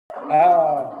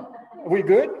We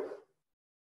good?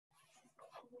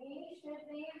 We should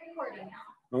be recording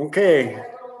now. Okay.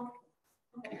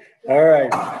 All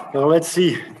right. Now let's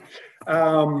see.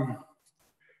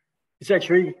 It's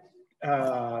actually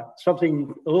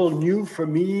something a little new for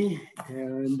me,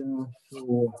 and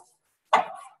so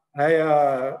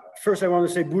first I want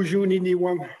to say bonjour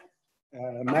niniwang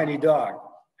mani dog.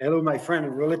 Hello, my friend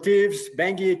and relatives.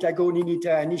 Bangi tago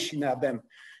ninita anishinabem.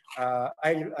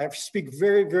 I speak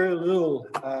very, very little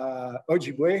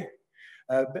Ojibwe.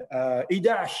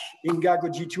 Idash ingago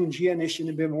jitunji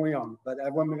anishinabem, but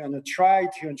I'm going to try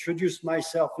to introduce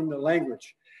myself in the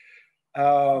language.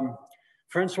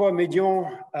 François Médion,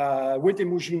 with the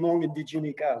Mujimong and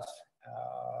Gitigaan.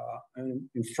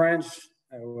 In France,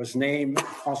 was named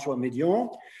François Médion.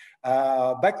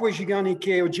 Gitigaan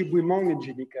ke Ojibwe Mong and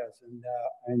Gitigaan.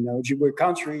 In Ojibwe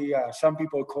country, some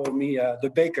people call me the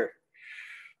baker.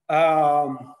 Oniga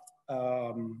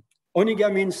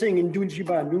Minsing in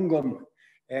Dunjiba Nungom.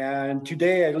 And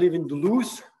today I live in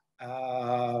Duluth.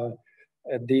 Oniga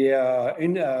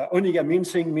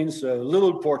Minsing means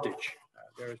little portage.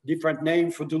 There's different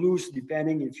names for Duluth,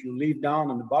 depending if you live down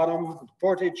on the bottom of the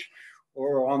portage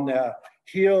or on the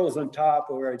hills on top,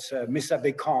 or it's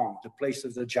Misabekong, the place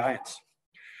of the giants.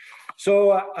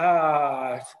 So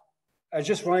I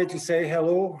just wanted to say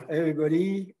hello,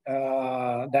 everybody,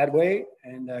 that way,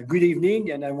 and good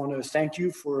evening. And I want to thank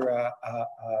you for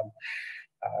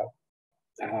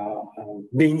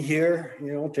being here,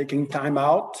 taking time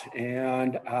out,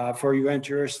 and for your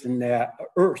interest in the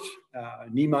earth.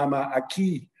 Nimama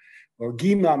Aki, or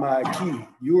Gimama Aki,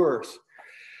 yours.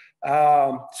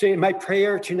 Say my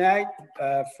prayer tonight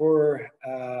for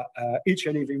each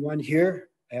and every one here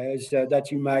is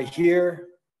that you might hear,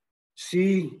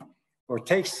 see, or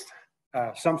taste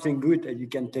something good that you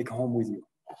can take home with you.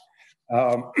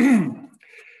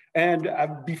 And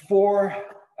before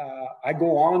I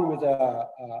go on with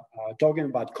talking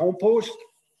about compost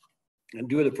and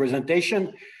do the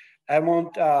presentation, I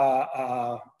want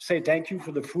to say thank you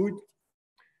for the food,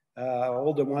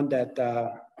 all the one that,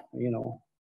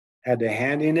 had a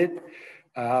hand in it.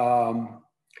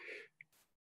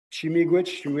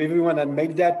 Chimigwich, to everyone that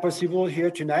made that possible here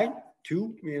tonight,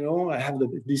 too. I have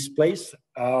this place.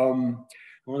 I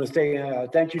want to say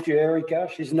thank you to Erica.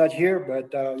 She's not here,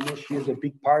 but she has a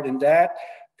big part in that.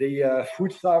 The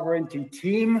food sovereignty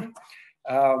team,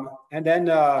 and then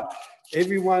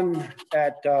everyone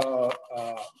at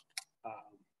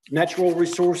Natural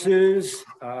Resources,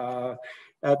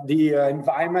 at the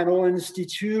Environmental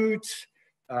Institute,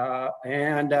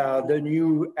 and the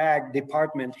new Ag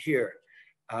department here.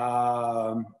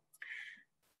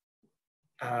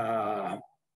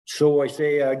 So I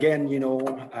say again,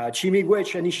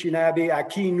 Chimigwech Anishinaabe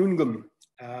Aki Nungum,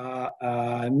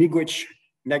 Miigwech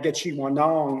Nagachi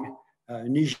Wanong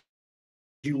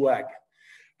Nijiwag.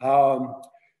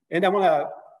 And I want to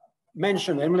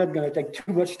mention, I'm not going to take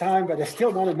too much time, but I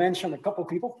still want to mention a couple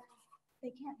people. They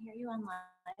can't hear you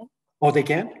online. Oh, they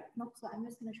can't? Nope, so I'm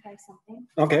just going to try something.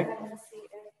 Okay. I'm going to see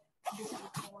if this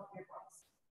will pull up your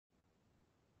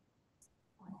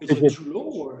voice. Is it too low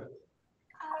or?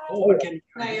 Okay.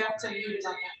 No, you have to mute it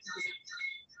on that.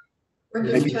 We're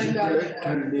just trying to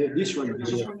this one.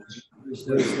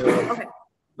 Okay.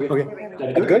 Okay.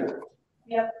 That good?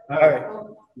 Yep. All right.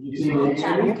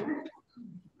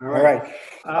 All right.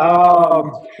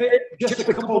 Just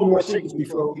a couple more things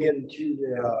before we get into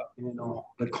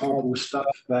the compost stuff.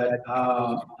 But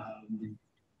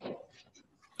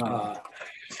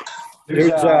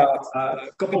there's a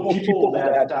couple people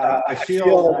that I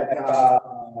feel that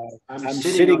I'm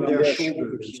sitting on their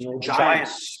shoulders,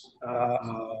 giants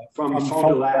from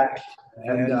the Lac,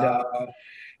 and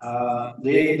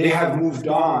they have moved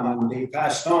on, they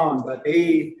passed on, but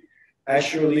they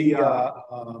actually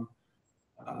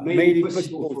made it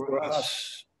possible for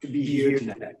us to be here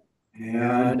tonight.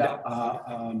 And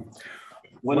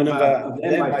one of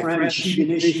them, my friend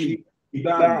Gitigaan,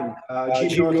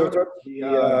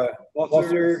 the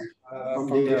author from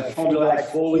the Fond du Lac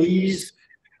Follies.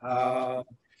 The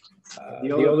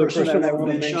other person I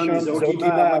want to mention is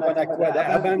Okima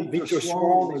Wanakwadaban, Victor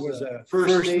Swan. He was a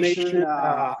First Nation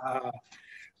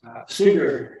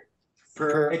singer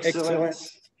per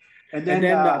excellence. And then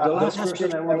the last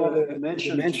person I want to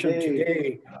mention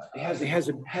today has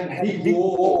a big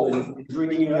role in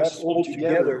bringing us all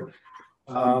together.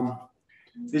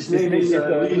 His name is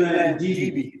Leland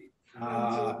Debe.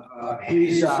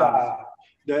 He's the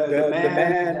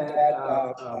man that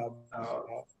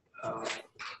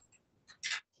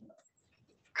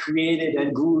created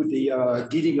and grew the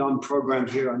Gitigaan program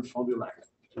here on Fond du Lac,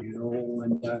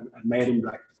 and made him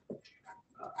black.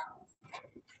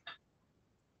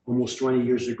 almost 20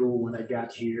 years ago when I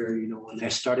got here, you know, and I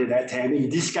started attending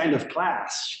this kind of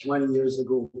class 20 years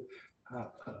ago.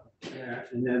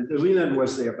 And then Leland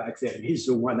was there back then. He's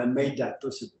the one that made that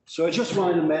possible. So I just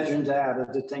wanted to mention that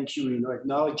as a thank you, you know,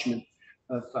 acknowledgement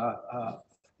of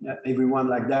everyone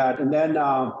like that. And then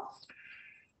I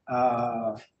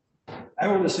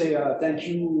want to say thank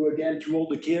you again to all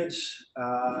the kids,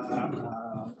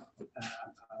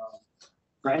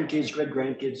 grandkids,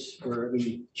 great-grandkids for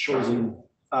really choosing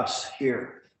us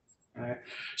here. Right.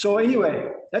 So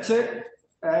anyway, that's it.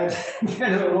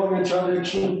 Kind of a long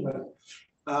introduction, but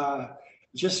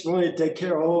just want to take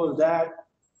care of all of that.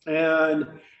 And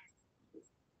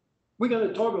we're going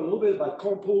to talk a little bit about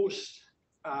compost.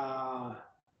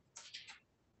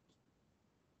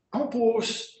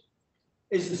 Compost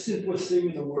is the simplest thing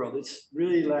in the world. It's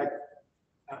really like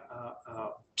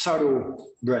sourdough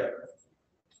bread.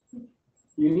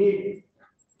 You need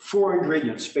 4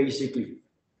 ingredients, basically.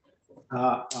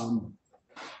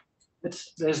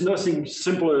 There's nothing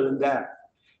simpler than that.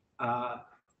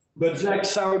 But like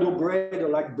sourdough bread or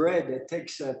like bread, it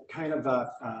takes a kind of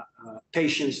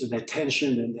patience and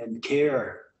attention and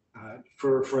care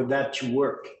for that to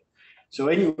work. So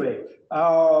anyway,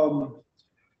 I'm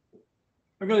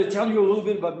going to tell you a little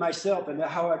bit about myself and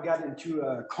how I got into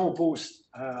compost,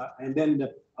 and then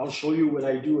I'll show you what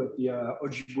I do at the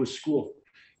Ojibwe school.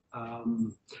 I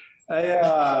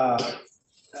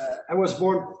was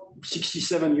born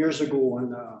 67 years ago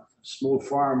on a small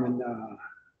farm in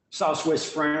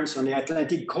southwest France on the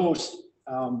Atlantic coast.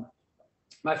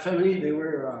 My family, they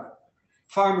were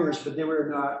farmers, but they were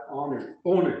not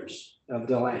owners of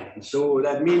the land. So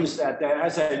that means that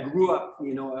as I grew up,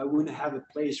 you know, I wouldn't have a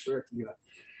place where to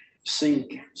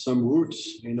sink some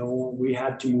roots. You know, we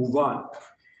had to move on.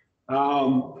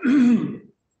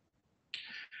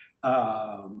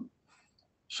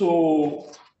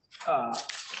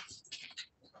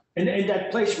 And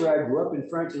that place where I grew up in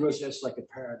France, it was just like a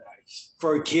paradise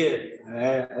for a kid.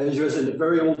 It was a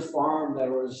very old farm that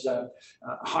was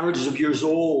hundreds of years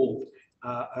old,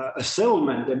 a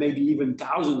settlement that maybe even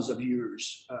thousands of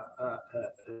years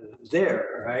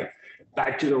there, right?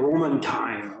 Back to the Roman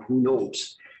time, who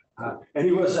knows? And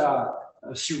it was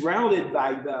surrounded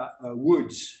by the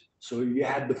woods. So you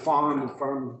had the farm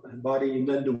body, and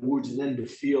then the woods, and then the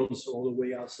fields all the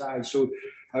way outside. So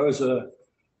I was a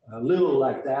little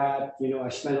like that, you know. I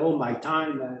spent all my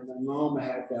time, and my mom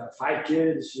had 5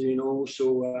 kids, you know,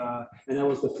 so, and I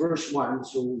was the first one.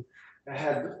 So I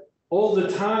had all the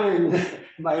time in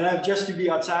my life just to be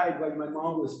outside while my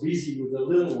mom was busy with the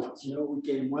little ones, you know. We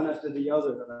came one after the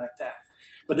other like that.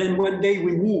 But then one day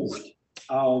we moved.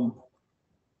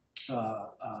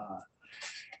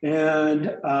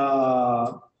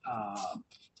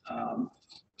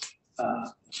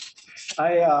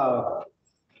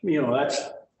 You know, that's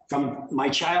from my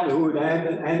childhood. I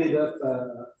ended up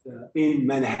in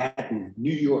Manhattan,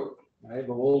 New York, right, of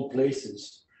all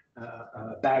places,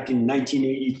 back in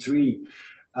 1983.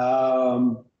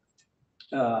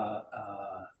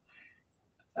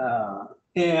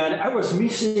 And I was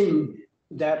missing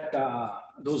that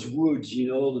those woods, you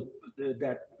know,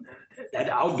 that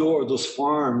outdoor, those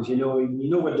farms, you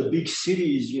know what the big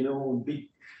cities, you know, big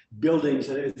buildings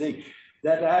and everything.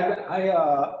 That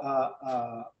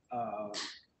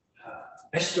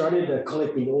I started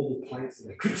collecting all the plants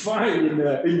that I could find in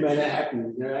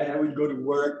Manhattan. Right? I would go to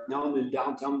work down in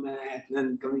downtown Manhattan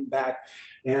and coming back,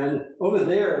 and over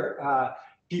there,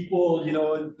 people, you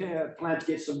know, plants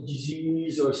get some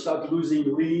disease or start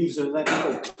losing leaves, and then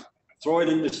people throw it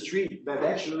in the street. But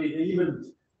actually, they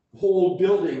even whole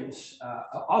buildings,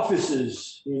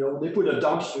 offices, you know, they put a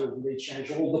dumpster and they change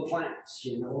all the plants,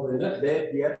 you know. They're not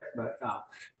dead yet, but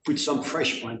put some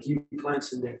fresh plants, new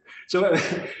plants in there. So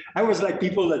I was like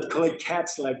people that collect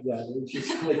cats like that. They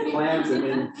just collect plants and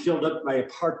then filled up my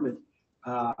apartment.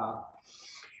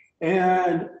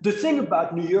 And the thing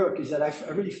about New York is that I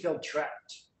really felt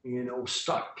trapped, you know,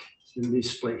 stuck in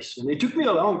this place. And it took me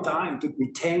a long time. It took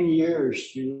me 10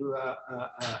 years to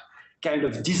kind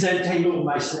of disentangle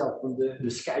myself from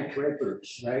the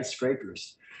skyscrapers, right?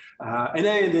 Scrapers. And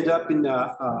I ended up in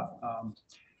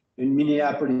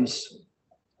Minneapolis.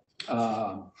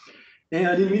 And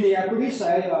in Minneapolis,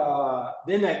 I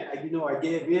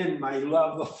gave in my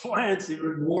love of plants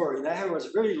even more. And I was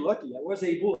very lucky. I was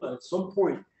able at some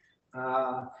point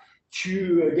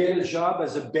to get a job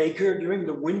as a baker during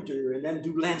the winter and then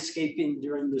do landscaping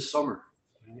during the summer.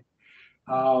 Right?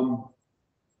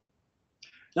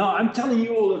 Now, I'm telling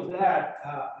you all of that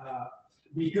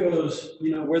because,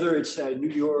 you know, whether it's New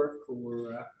York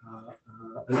or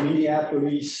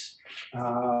Minneapolis,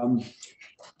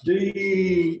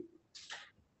 the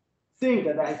thing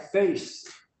that I face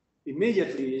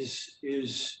immediately is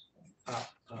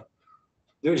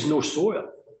there's no soil.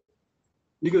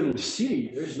 You go to the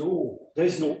city, there's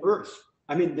no earth.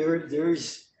 I mean,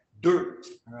 there's dirt,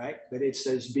 all right, but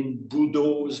it's been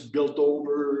bulldozed, built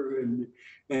over, and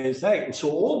it's like, and so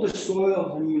all the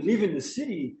soil when you live in the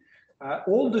city,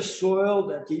 all the soil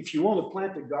that if you want to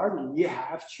plant a garden, you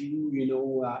have to, you know,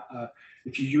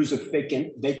 if you use a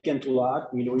vacant lot,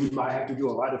 you know, you might have to do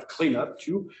a lot of cleanup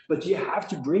too, but you have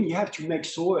to make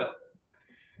soil.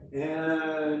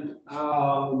 And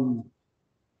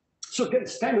so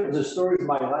it's kind of the story of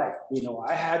my life. You know,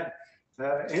 I had,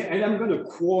 and I'm going to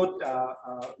quote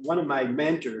one of my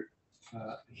mentors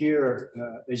here.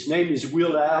 His name is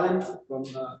Will Allen from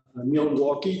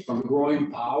Milwaukee, from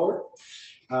Growing Power.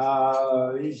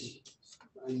 He's,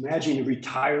 I imagine,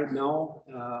 retired now.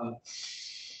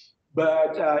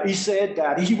 But he said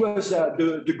that he was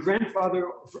the grandfather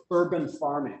of urban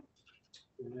farming.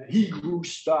 He grew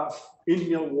stuff in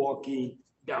Milwaukee,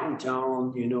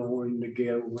 downtown, you know, in the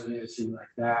Gale and everything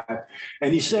like that.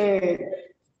 And he said,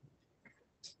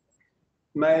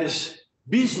 my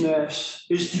business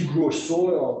is to grow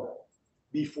soil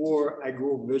before I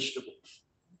grow vegetables.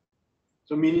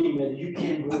 So meaning that you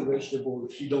can't grow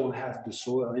vegetables if you don't have the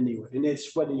soil anyway. And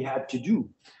that's what he had to do.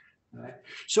 Right?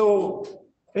 So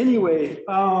anyway,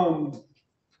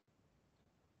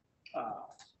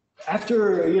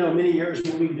 after, you know, many years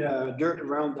moving dirt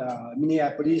around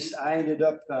Minneapolis, I ended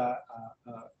up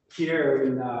here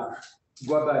in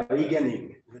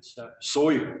Bimaaji'idiwin. It's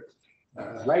Sawyer,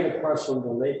 right across from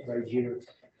the lake right here.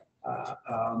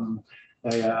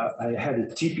 I had a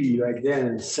teepee right then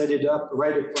and set it up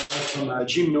right across from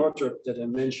Jim Northrop that I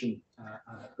mentioned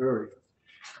earlier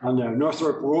on the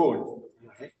Northrop Road.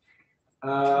 Right?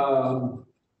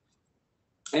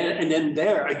 And then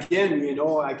there again, you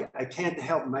know, I can't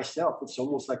help myself. It's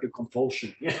almost like a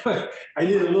compulsion. I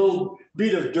need a little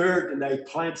bit of dirt and I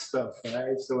plant stuff,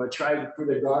 right? So I tried to put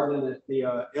a garden at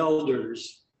the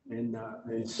Elders in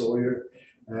Sawyer,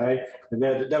 right? And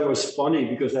that was funny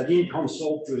because I didn't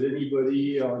consult with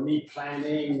anybody or me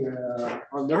planning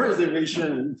on the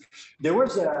reservation. And there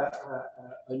was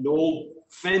an old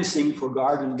fencing for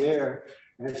garden there.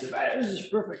 And I said, this is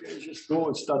perfect. I just go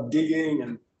and start digging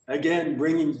and again,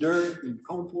 bringing dirt and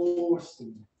compost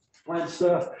and plant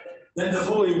stuff. Then the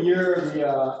following year,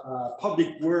 the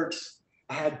Public Works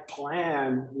had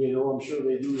planned, you know, I'm sure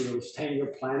they do those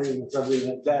 10-year planning and something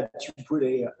like that, to put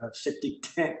a septic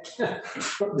tank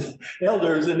from the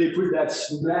Elders, and they put that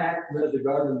smack where the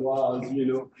garden was, you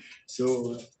know.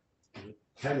 So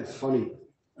kind of funny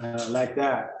like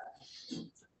that.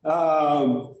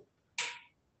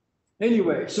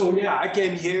 Anyway, so yeah, I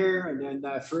came here, and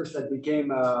then first I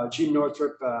became Jim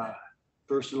Northrop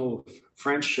personal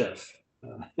French chef.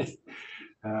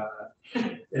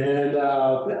 And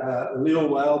a little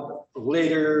while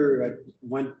later, I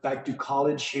went back to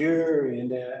college here,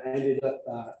 and I ended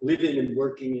up living and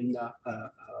working in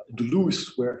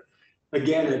Duluth, where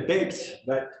again I baked,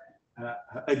 but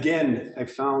again I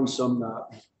found some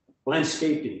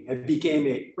landscaping. I became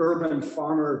an urban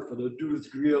farmer for the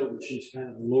Duluth Grill, which is kind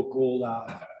of a local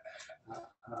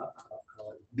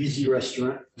busy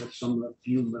restaurant that some of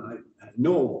you might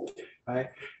know, right?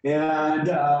 And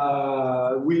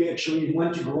we actually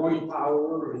went to Growing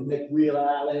Power and met Will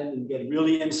Allen and get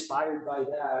really inspired by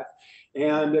that.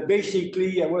 And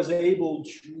basically, I was able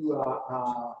to,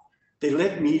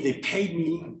 they paid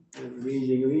me,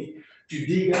 amazingly, to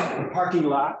dig up a parking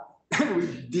lot. We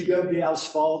dig up the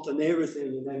asphalt and everything,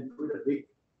 and then put a big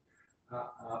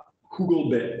kugel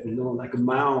bed, you know, like a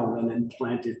mound, and then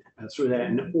plant it through that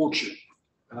in an orchard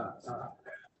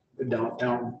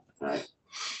downtown, right?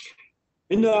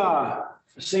 In the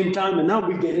same time, and now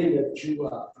we get into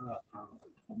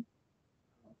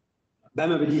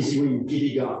Bimaaji'idiwin,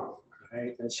 Gitigaan,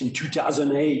 right? That's in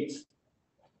 2008.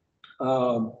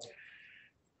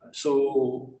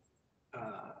 So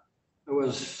I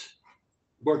was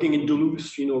working in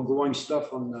Duluth, you know, growing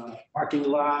stuff on the parking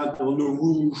lot, on the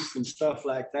roof and stuff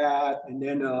like that. And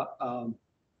then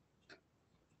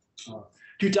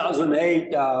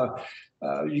 2008,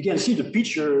 you can see the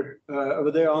picture over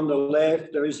there on the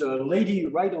left. There is a lady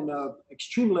right on the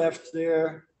extreme left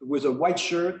there with a white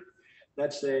shirt.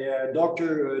 That's a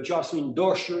Dr. Jocelyn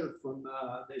Dorsher from,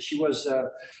 she was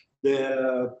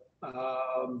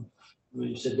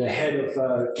you said the head of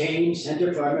CAIN,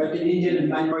 Center for American Indian and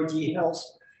Minority Health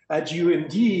at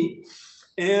UMD,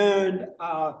 and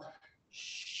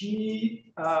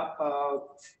she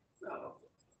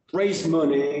raised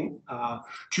money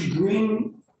to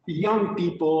bring young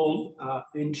people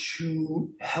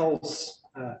into health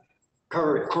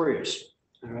careers.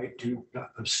 all right, to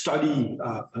study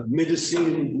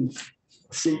medicine,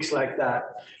 things like that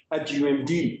at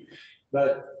UMD.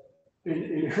 But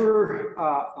in her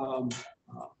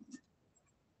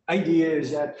idea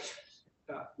is that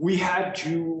we had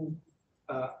to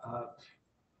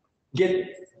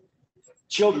get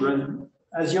children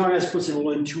as young as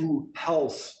possible into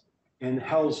health and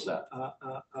health,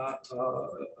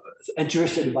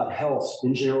 interested about health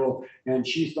in general. And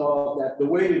she thought that the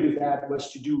way to do that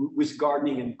was to do with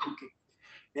gardening and cooking.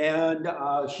 And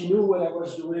she knew what I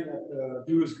was doing at the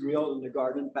Dew's Grill in the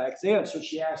garden back there. So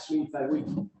she asked me if I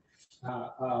would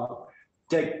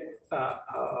take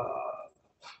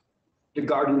the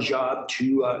garden job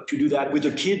to do that with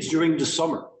the kids during the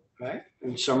summer, right?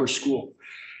 In summer school.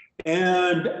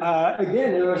 And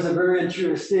again, it was a very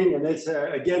interesting, and it's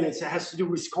again, it has to do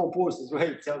with compost as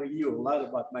well, telling you a lot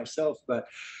about myself. But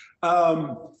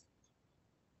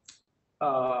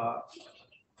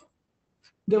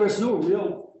there was no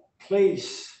real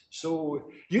place.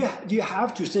 So you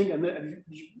have to think, and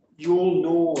you all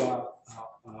know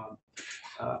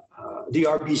the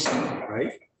RBC,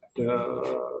 right?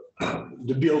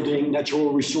 The building,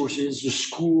 natural resources, the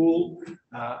school,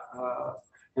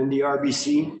 and the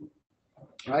RBC,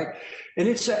 right? And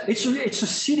it's a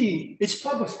city. It's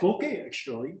part of Cloquet,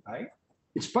 actually, right?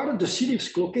 It's part of the city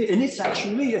of Cloquet, and it's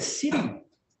actually a city.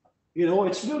 You know,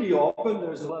 it's really open.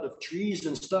 There's a lot of trees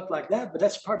and stuff like that, but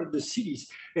that's part of the cities.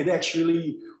 And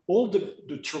actually, all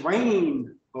the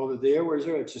terrain over there,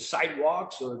 whether it's the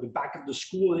sidewalks or the back of the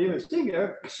school and everything,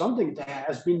 something that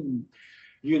has been,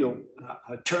 you know,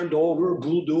 turned over,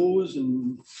 bulldozed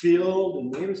and filled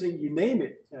and everything, you name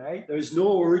it, right? There's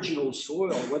no original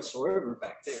soil whatsoever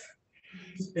back there.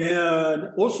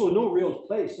 And also no real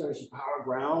place. There's a power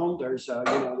ground, there's, you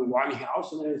know, the wine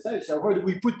house and everything. So where do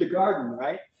we put the garden,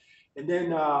 right? And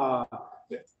then I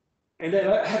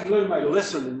had to learn my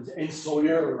lesson in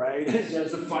Sawyer, right?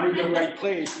 Just to find the right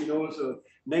place, you know, so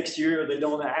next year they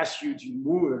don't ask you to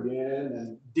move again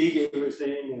and dig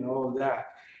everything and all of that.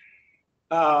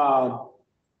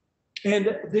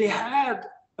 And they had,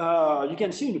 you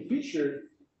can see in the picture,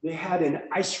 they had an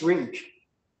ice rink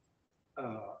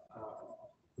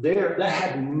there that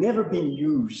had never been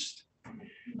used.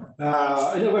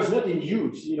 And there was nothing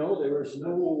used, you know, there was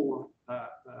no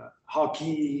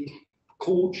hockey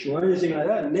coach or anything like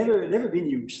that, never been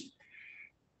used.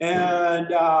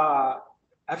 And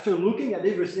after looking at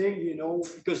everything, you know,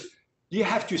 because you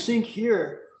have to think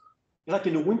here, like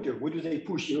in the winter, where do they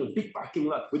push, you know, big parking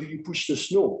lot, where do you push the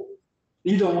snow?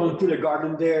 You don't want to put a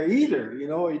garden there either, you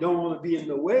know, you don't want to be in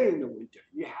the way in the winter.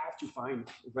 You have to find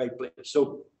the right place.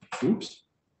 So, oops.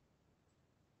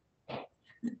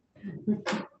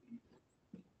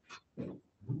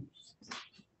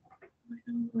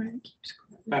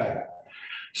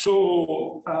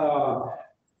 So,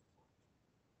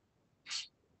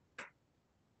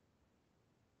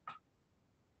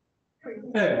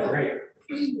 great.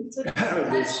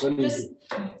 So just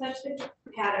touch the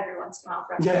pad every once in a while.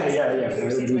 Yeah. I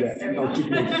will do that. I'll keep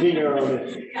my finger on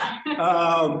it.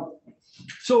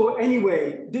 So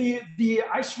anyway, the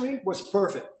ice rink was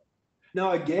perfect.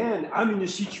 Now again, I'm in a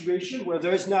situation where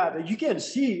there's not, you can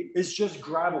see it's just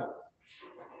gravel,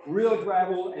 real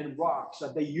gravel and rocks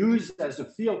that they use as a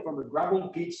field from a gravel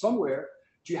pit somewhere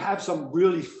to have some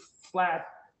really flat,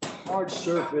 hard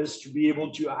surface to be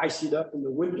able to ice it up in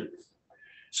the winter.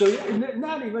 So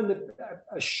not even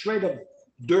a shred of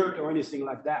dirt or anything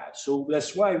like that. So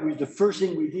that's why the first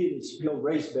thing we did is build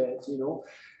raised beds, you know,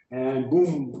 and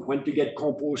boom, went to get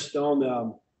compost down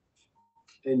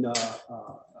in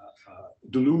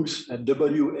Duluth at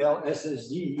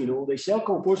WLSSD, you know, they sell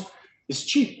compost. It's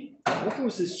cheap.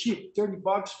 Compost is cheap,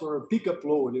 $30 for a pickup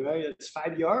load, right? It's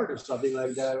 5 yards or something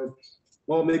like that.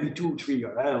 Well, maybe 2 or 3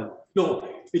 yards. I don't know. No,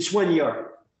 it's 1 yard.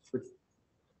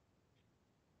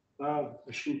 I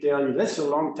shouldn't tell you, that's a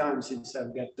long time since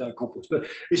I've got compost, but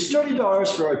it's $30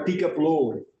 for a pickup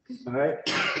load, all right?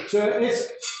 So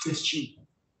it's cheap,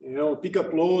 you know,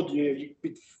 pickup load, you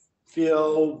could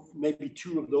fill maybe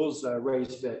 2 of those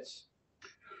raised beds.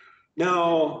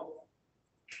 Now,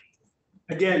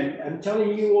 again, I'm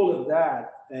telling you all of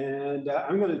that, and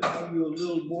I'm going to tell you a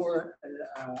little more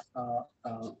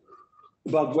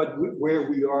about where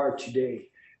we are today.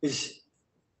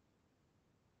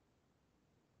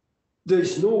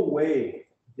 There's no way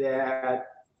that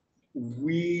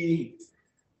we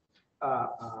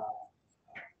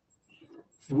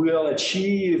will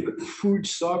achieve food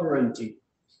sovereignty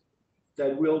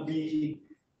that will be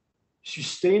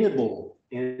sustainable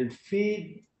and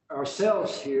feed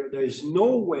ourselves here. There's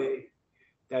no way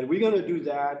that we're going to do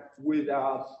that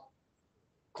without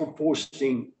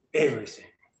composting everything.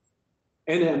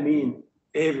 And I mean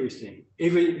everything.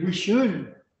 We shouldn't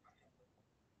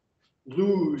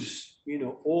lose,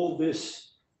 all this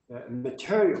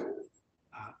material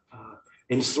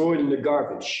and throw it in the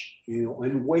garbage,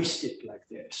 and waste it like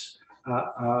this.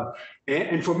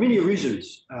 And for many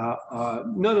reasons,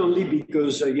 not only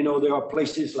because, there are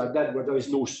places like that where there is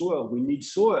no soil, we need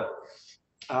soil,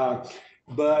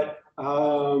 but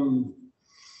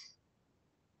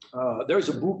there's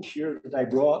a book here that I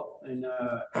brought, and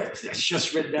I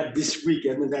just read that this week,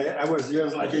 and I was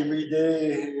just like every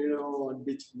day,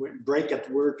 break at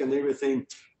work and everything.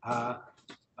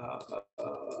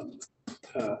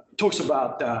 Talks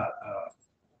about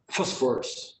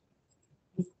phosphorus.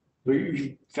 Are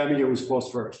you familiar with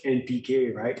phosphorus?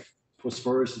 NPK, right?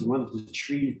 Phosphorus is one of the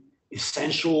 3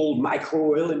 essential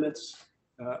microelements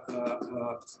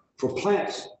for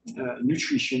plants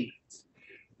nutrition.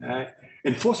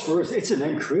 And phosphorus, it's an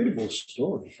incredible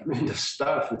story. I mean, the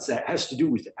stuff it has to do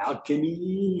with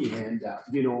alchemy and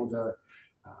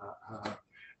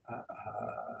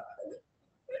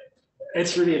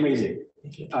it's really amazing.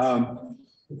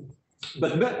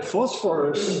 But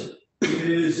phosphorus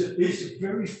is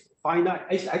very finite.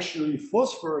 It's actually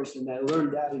phosphorus, and I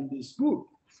learned that in this book,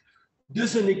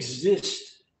 doesn't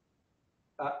exist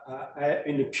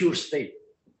in a pure state.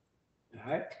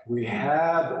 Right? We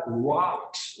have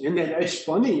rocks, and then it's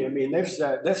funny. I mean, that's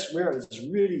where it's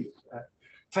really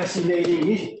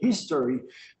fascinating history.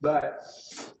 But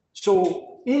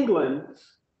so England,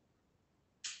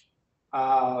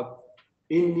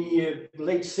 in the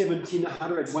late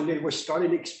 1700s, when they were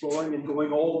starting exploring and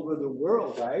going all over the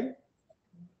world, right?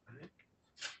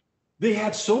 They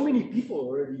had so many people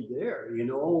already there,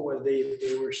 where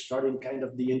they were starting kind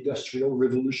of the Industrial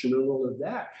Revolution and all of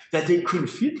that they couldn't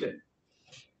fit them.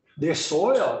 Their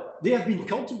soil, they have been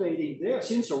cultivating there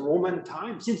since the Roman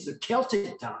time, since the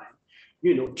Celtic time,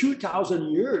 2,000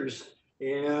 years.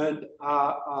 And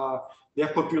their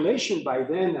population by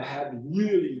then had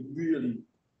really, really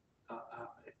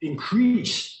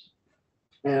increased.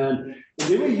 And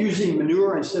they were using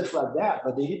manure and stuff like that,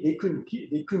 but they couldn't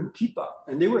keep up.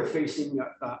 And they were facing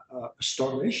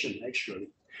starvation, actually.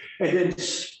 And then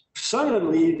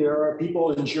suddenly there are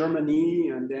people in Germany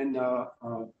and then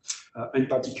in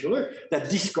particular that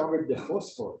discovered the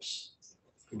phosphorus.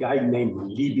 A guy named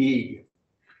Liebig,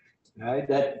 right,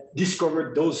 that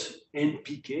discovered those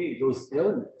NPK, those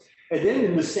elements. And then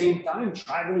in the same time,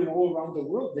 traveling all around the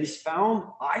world, they found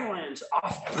islands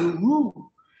off Peru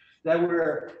that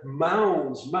were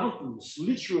mountains,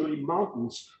 literally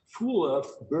mountains, full of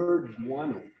bird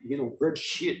guano, bird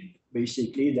shit,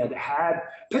 basically, that had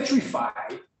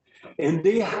petrified. And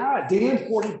they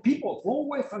imported people all the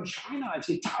way from China, I'd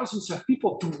say thousands of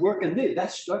people to work, and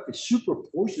that stuff is super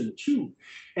poison too.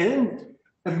 And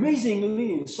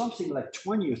amazingly, in something like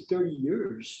 20 or 30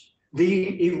 years,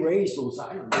 they erased those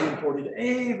islands. They imported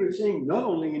everything, not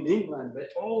only in England, but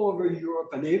all over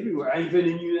Europe and everywhere, even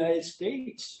in the United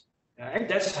States. Right?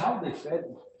 That's how they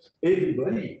fed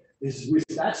everybody, is with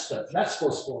that stuff. That's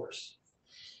phosphorus.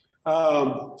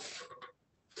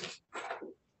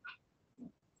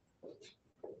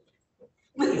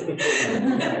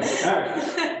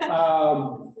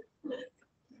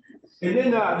 And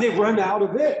then they run out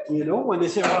of it, when they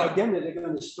say, well, again, they're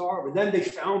going to starve. And then they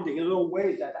found in a little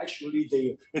way that actually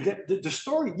the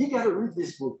story, you got to read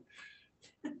this book.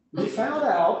 They found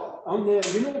out on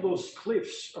those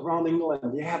cliffs around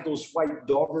England, they have those white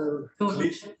Dover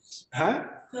cliffs. Huh?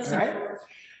 Right?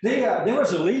 There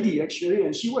was a lady actually,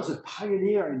 and she was a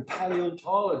pioneer in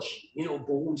paleontology,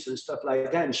 bones and stuff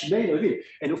like that. And she made a living.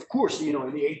 And of course, in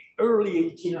the early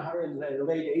 1800s,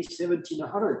 late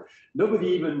 1700s, nobody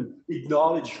even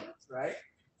acknowledged her, right?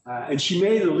 And she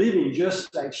made a living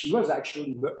just like she was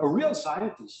actually a real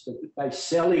scientist by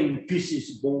selling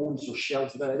pieces, bones, or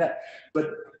shells, like that. But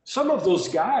some of those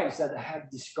guys that had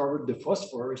discovered the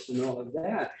phosphorus and all of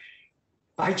that,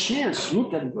 by chance,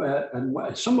 looked at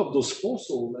some of those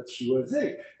fossils that she was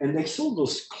there, and they saw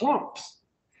those clumps.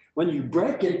 When you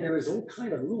break it, there is all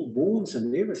kind of little bones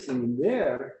and everything in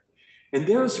there. And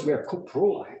there's where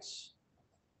coprolites.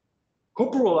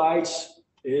 Coprolites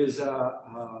is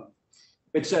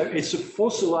it's a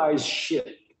fossilized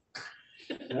shit,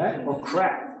 right? Or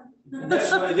crap.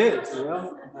 That's what it is,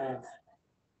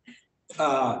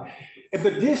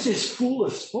 But this is full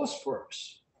of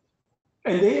phosphorus.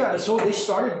 And so they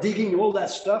started digging all that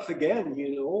stuff again,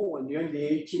 during the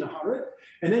 1800s.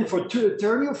 And then for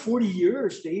 30 or 40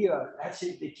 years, they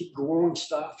keep growing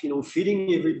stuff,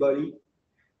 feeding everybody.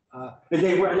 And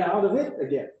they ran out of it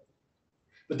again.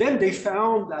 But then they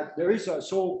found that there is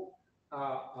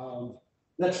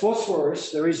that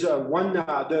phosphorus, there is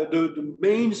the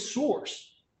main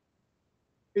source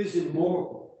is in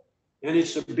Morocco. And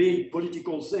it's a big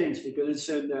political thing because it's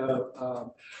in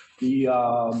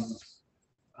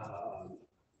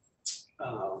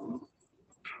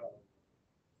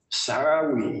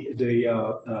Sahrawi,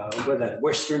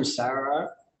 Western Sahara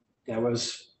that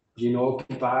was,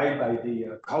 occupied by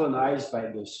colonized by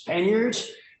the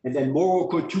Spaniards, and then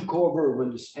Morocco took over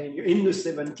when the Spaniards, in the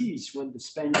 70s, when the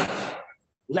Spaniards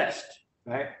left,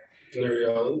 right? Canary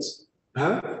Islands?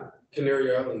 Huh?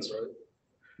 Canary Islands, right?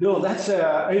 No, that's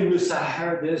in the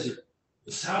Sahara Desert,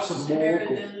 the south of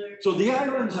Morocco. So the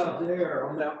islands out there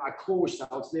on the coast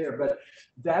out there, but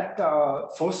that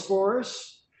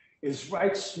phosphorus is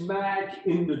right smack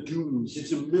in the dunes.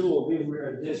 It's in the middle of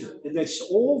everywhere desert. And that's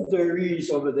all there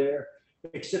is over there,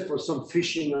 except for some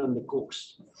fishing on the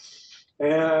coast.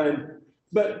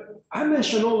 But I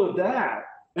mentioned all of that,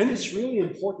 and it's really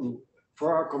important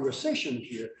for our conversation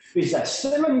here, is that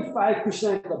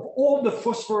 75% of all the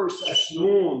phosphorus that's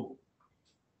known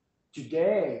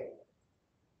today,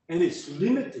 and it's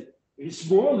limited. It's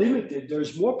more limited.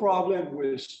 There's more problem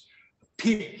with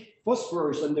peak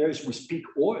phosphorus than there is with peak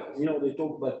oil. They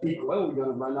talk about peak oil. We're going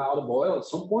to run out of oil at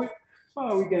some point.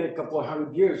 Oh, we get a couple of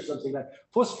 100 years, something like that.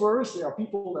 Phosphorus, there are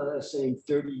people that are saying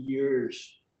 30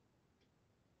 years.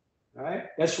 Right?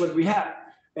 That's what we have.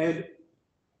 And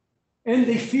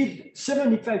they feed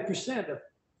 75% of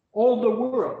all the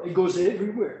world. It goes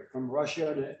everywhere, from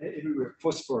Russia to everywhere,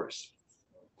 phosphorus.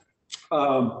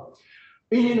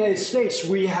 In the United States,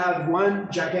 we have one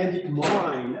gigantic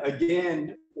mine,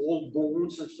 again, old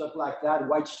bones and stuff like that,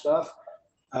 white stuff,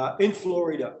 in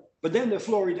Florida. But then the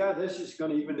Florida, this is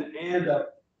going to even end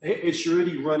up, it's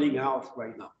already running out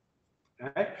right now.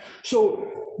 Right?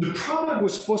 So the problem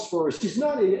with phosphorus is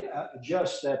not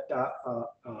just that,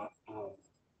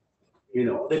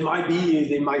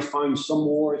 they might find some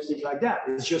more, things like that.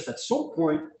 It's just at some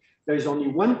point, there's only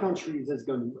one country that's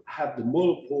going to have the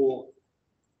monopole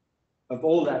of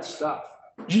all that stuff.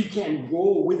 You can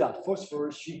go without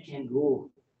phosphorus, you can go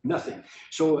nothing.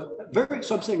 So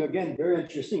something, again, very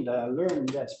interesting that I learned in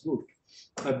that book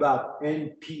about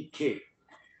NPK.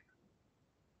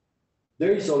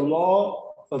 There is a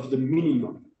law of the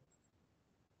minimum.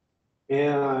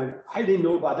 And I didn't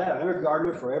know about that. I've been a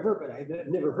gardener forever, but I've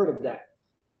never heard of that.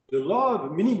 The law of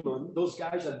the minimum, those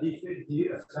guys that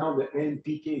found the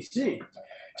NPK thing,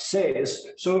 says,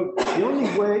 so the only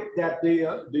way that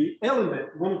the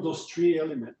element, one of those three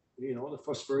elements, the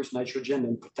phosphorus, nitrogen,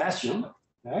 and potassium,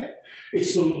 right?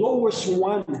 It's the lowest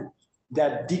one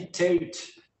that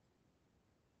dictates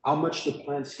how much the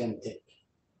plants can take.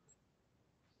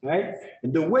 Right?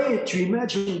 And the way to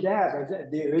imagine that,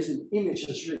 there is an image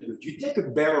that's really good. You take a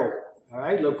barrel, all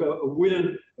right, like a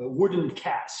wooden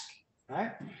cask,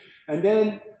 right? And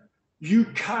then you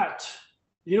cut,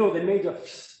 they're made of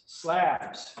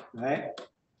slabs, right?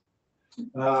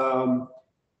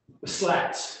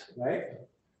 Slats, right?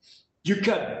 You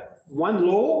cut one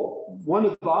low, one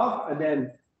above, and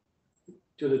then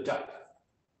to the top.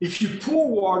 If you pour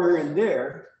water in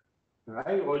there,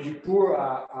 right, or you pour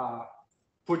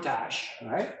potash,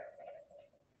 right?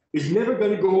 It's never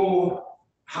going to go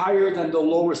higher than the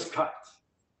lowest cut.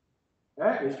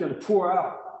 Right? It's going to pour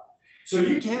out. So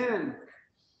you can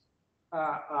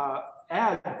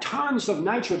add tons of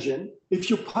nitrogen. If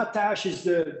your potash is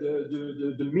the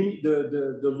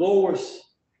lowest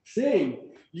thing,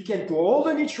 you can put all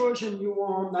the nitrogen you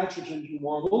want, nitrogen you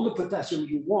want, all the potassium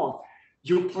you want.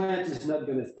 Your plant is not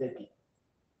going to take it.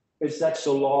 That's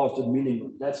the law of the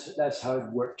minimum. That's how it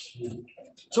works.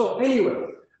 So anyway,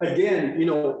 again,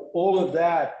 all of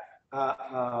that,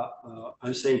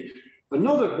 I'm saying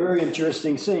another very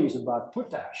interesting thing is about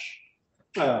potash.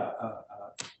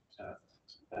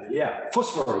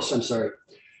 Phosphorus, I'm sorry,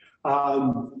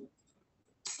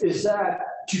 is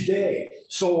that today,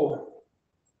 so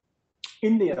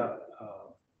in the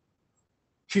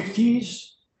 50s,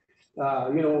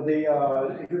 after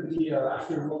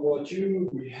World War II,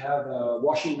 we have a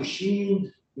washing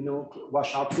machine,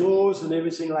 wash our clothes and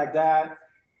everything like that.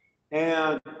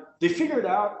 And they figured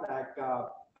out that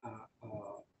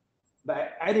by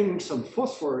adding some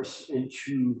phosphorus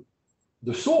into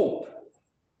the soap,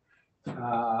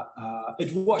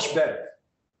 it washed better.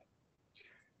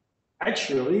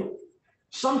 Actually,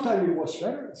 sometimes it washed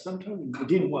better, sometimes it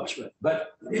didn't wash better.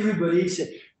 But everybody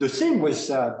said the thing was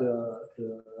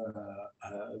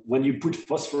when you put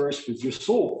phosphorus with your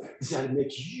soap, is that it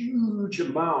makes huge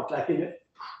amount, like a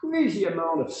crazy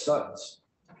amount of suds.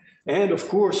 And of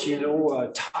course,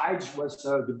 Tides was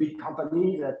the big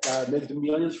company that made the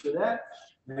millions for that.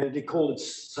 and they call it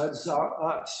suds are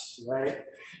us, right?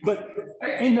 But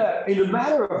in a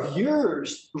matter of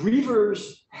years,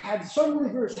 some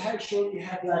rivers actually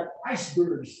had like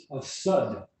icebergs of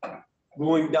sud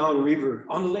going down river,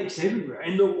 on the lakes everywhere,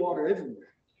 and no water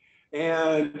everywhere.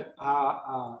 And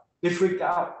they freaked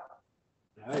out.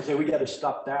 I said, we got to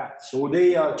stop that. So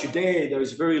today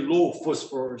there's very low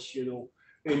phosphorus,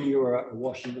 in your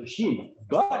washing machine.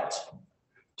 But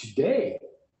today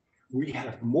we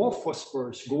have more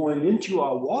phosphorus going into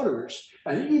our waters,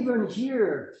 and even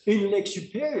here in Lake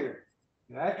Superior.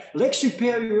 Right? Lake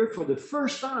Superior, for the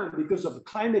first time, because of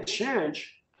climate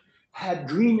change, had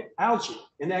green algae.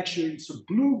 And actually, it's a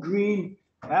blue-green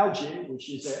algae, which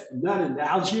is not an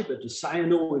algae, but it's a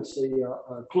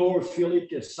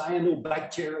chlorophylltic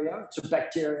cyanobacteria. It's a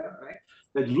bacteria, right?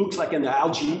 That looks like an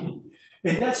algae.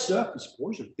 And that stuff is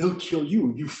poison. It'll kill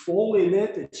you. You fall in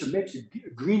it, it makes a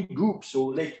green goop. So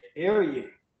Lake Erie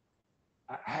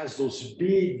has those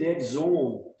big dead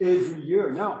zones every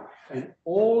year now. And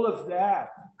all of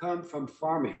that comes from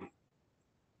farming.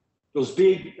 Those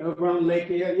big, around Lake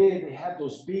Erie, they have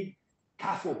those big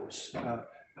CAFOs,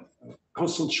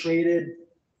 concentrated,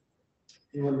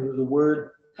 you know the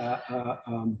word?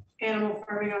 Animal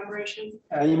farming operation.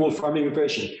 Animal farming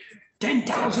operation.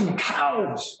 10,000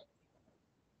 cows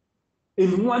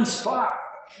in one spot.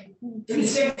 The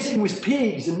same thing with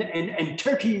pigs and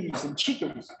turkeys and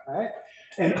chickens, right?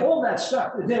 And all that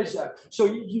stuff. So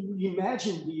you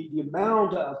imagine the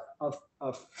amount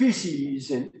of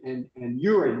feces and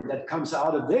urine that comes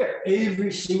out of there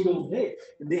every single day.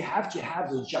 And they have to have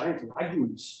those giant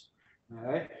lagoons,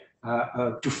 right,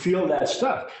 to fill that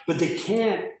stuff. But they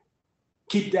can't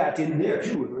keep that in there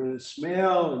too, the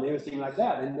smell and everything like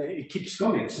that. And it keeps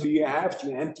coming. So you have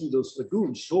to empty those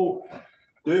lagoons. So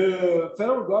the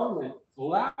federal government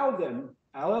allow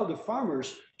the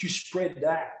farmers to spread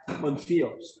that on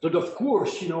fields. But of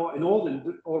course, and all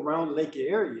around Lake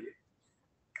Erie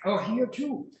are here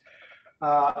too.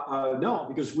 No,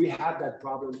 because we have that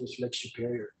problem with Lake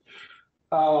Superior.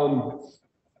 And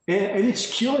it's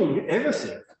killing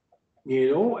everything,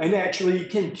 and actually you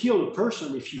can kill a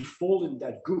person if you fall in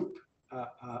that goop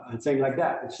and things like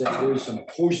that. It's that there is some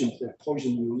poison that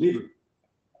poison your liver.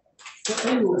 So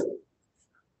anyway,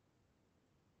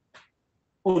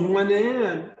 on one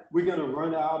hand, we're going to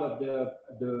run out of the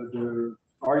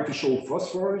artificial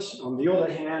phosphorus. On the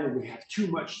other hand, we have too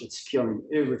much that's killing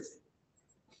everything.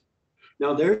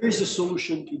 Now, there is a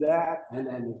solution to that. And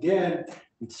then again,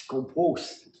 it's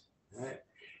compost. Right?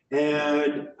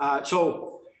 And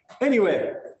so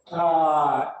anyway.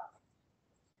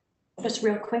 Just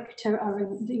real quick,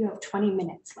 you have 20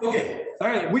 minutes left. Okay, all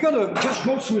right, we're going to just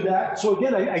go through that. So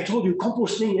again, I told you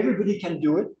composting, everybody can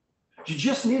do it. You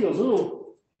just need a little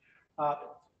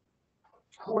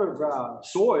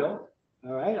soil,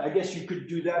 all right? I guess you could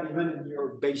do that even in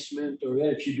your basement, or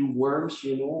if you do worms,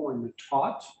 in the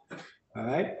tot, all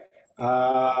right?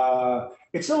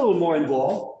 It's a little more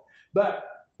involved, but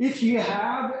if you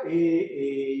have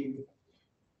a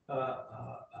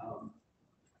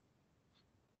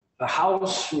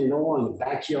house, in the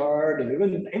backyard, and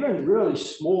even really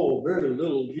small, very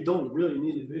little, you don't really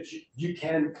need it, you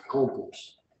can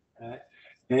compost, right?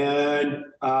 And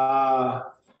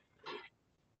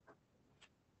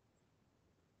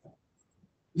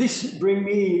this brings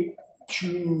me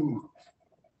to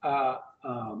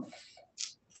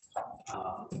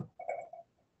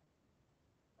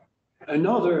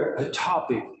another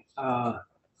topic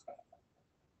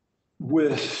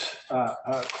with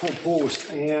compost.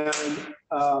 And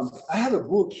I have a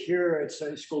book here.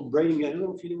 It's called Braiding. I don't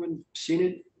know if anyone's seen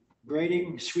it.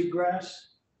 Braiding Sweetgrass.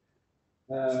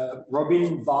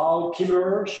 Robin Val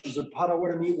Kimmerer, she's a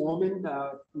Potawatomi woman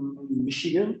from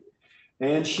Michigan,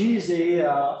 and she's a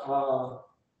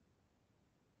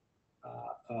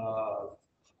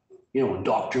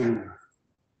Dr.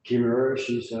 Kimmerer.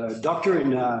 She's a doctor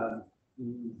in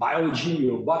biology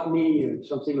or botany or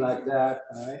something like that.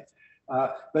 Right?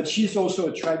 But she's also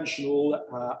a traditional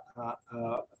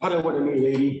Potawatomi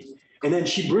lady, and then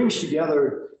she brings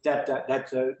together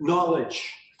that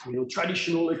knowledge.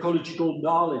 Traditional ecological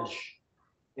knowledge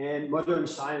and modern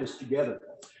science together.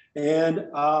 And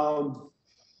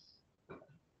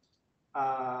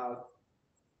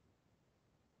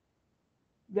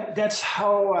that's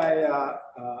how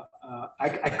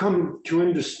I come to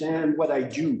understand what I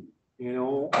do,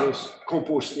 with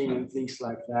composting and things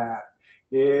like that.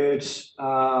 It's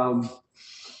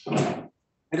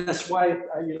and that's why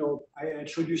I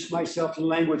introduced myself in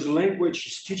language. Language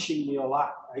is teaching me a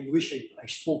lot. I wish I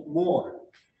spoke more.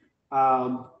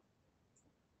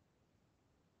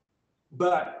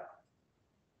 But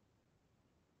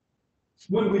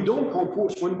when we don't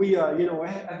compost, when we, you know,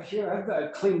 I've got a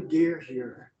clean deer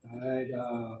here. I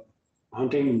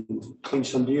hunting, clean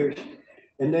some deer,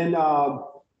 and then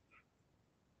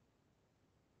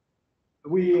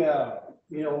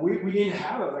you know, we didn't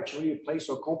have actually a place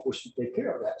or compost to take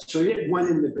care of that, so it went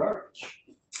in the garbage,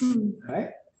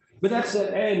 right? But that's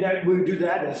and that we do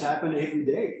that. That's happened every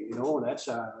day, you know. That's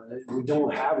we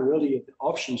don't have really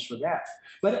options for that.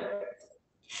 But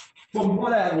from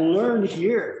what I've learned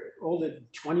here, all the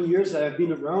 20 years that I've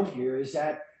been around here, is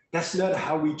that that's not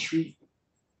how we treat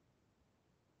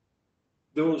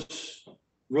those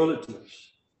relatives,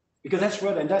 because that's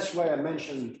what, and that's why I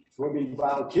mentioned Robin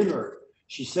Weil-Kimmer.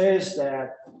 She says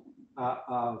that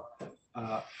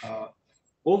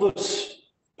all those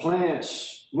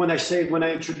plants. When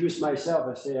I introduce myself,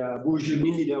 I say, "Bonjour,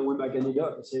 Nini, I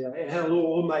say, hello,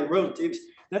 all my relatives."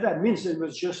 Now that means it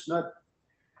was just not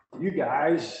you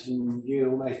guys, and, you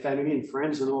know, my family and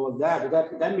friends and all of that.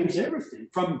 But that means everything,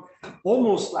 from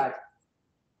almost like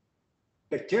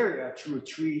bacteria to a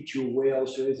tree to a whale.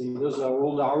 So everything. Those are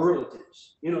all our relatives.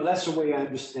 You know, that's the way I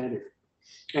understand it.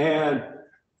 And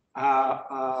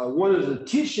one of the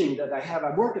teaching that I have,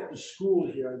 I work at the school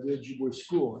here, at the Ojibwe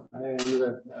school. I am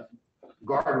a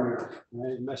gardener,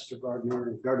 right? Master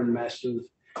gardener, garden master.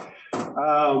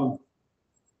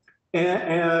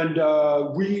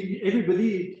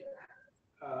 Everybody,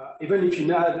 even if you're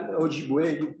not Ojibwe,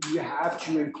 you have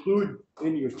to include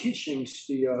in your teachings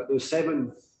the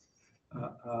 7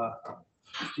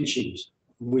 teachings,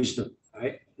 wisdom,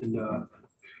 right? And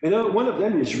one of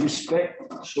them is respect.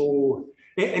 So,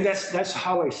 and that's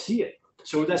how I see it.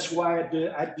 So that's why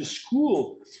at the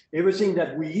school, everything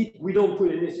that we eat, we don't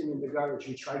put anything in the garbage.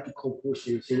 We try to compost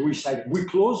everything, recycle. We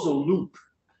close the loop.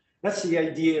 That's the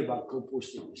idea about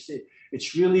composting.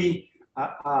 It's really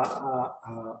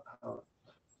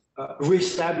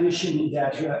reestablishing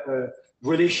that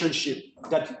relationship,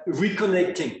 that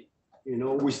reconnecting, you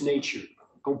know, with nature.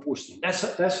 Composting.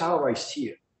 That's how I see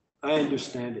it. I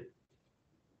understand it.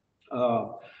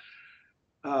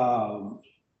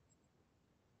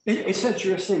 It's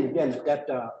interesting, again,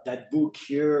 that book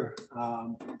here.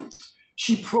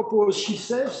 She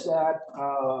says that,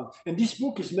 and this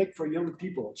book is made for young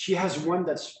people. She has one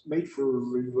that's made for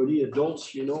everybody,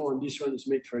 adults, you know, and this one is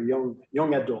made for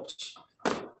young adults.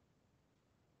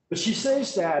 But she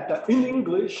says that in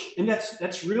English, and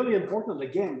that's really important,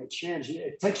 again, the change.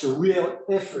 It takes a real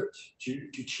effort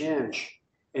to change.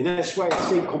 And that's why I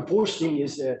say composting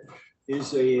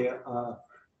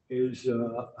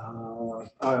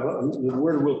the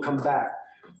word will come back.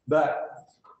 But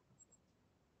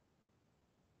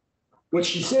what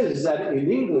she says is that in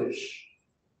English,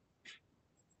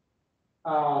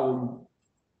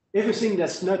 everything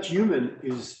that's not human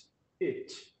is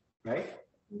it, right?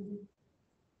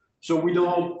 So we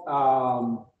don't,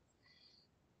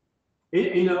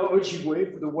 in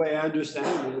Ojibwe, the way I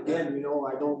understand it, again, you know,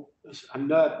 I'm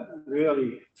not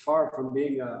really far from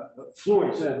being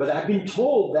fluent, but I've been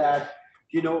told that,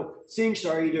 you know, things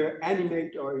are either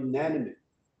animate or inanimate.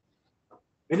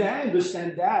 And I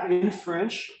understand that in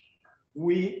French,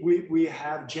 we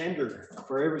have gender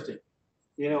for everything.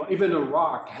 You know, even a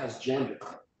rock has gender.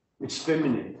 It's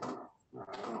feminine.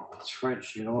 Oh, it's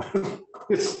French, you know.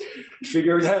 It's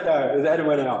figure that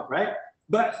went out, right?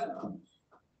 But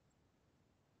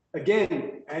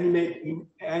again, animate,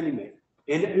 inanimate.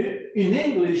 And in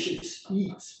English, it's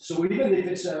eat. So even if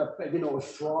it's a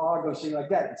frog or something like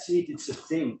that, it's eat. It's a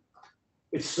thing.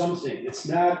 It's something. It's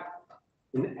not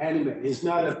an animate. It's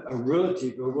not a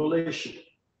relative, a relation.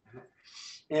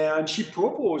 And she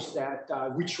proposed that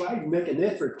we try to make an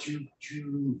effort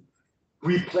to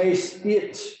replace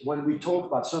it when we talk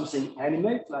about something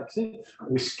animate, like this,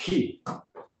 with ki.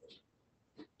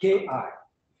 Ki.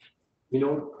 You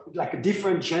know, like a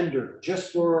different gender,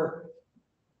 just for,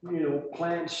 you know,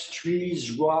 plants,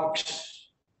 trees,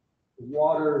 rocks,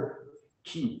 water,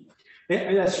 ki.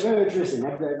 And that's very interesting.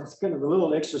 It's kind of a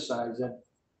little exercise that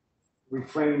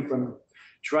refrain from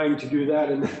trying to do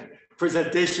that in a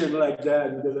presentation like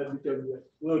that, because that becomes a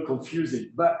little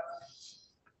confusing. But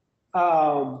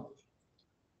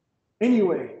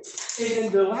anyway,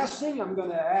 and the last thing I'm going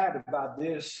to add about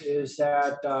this is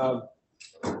that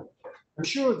I'm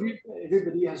sure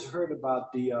everybody has heard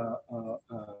about the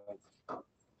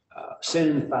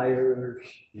Seven fires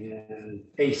and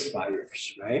Ace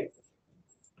fires, right?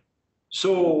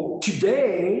 So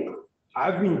today,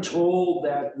 I've been told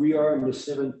that we are in the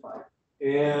 7th fire,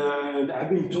 and I've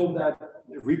been told that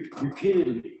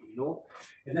repeatedly, you know.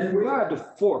 And then we are at the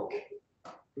fork.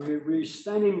 We're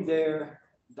standing there,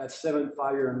 that 7th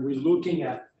fire, and we're looking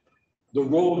at the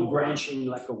road branching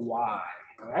like a Y,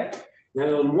 right?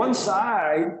 And on one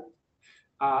side,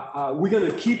 we're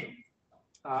going to keep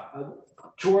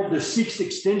toward the 6th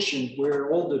extension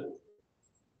where all the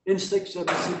insects are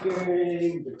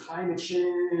disappearing, the climate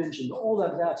change, and all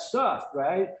of that stuff,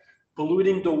 right?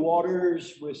 Polluting the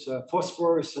waters with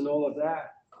phosphorus and all of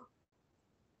that.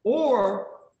 Or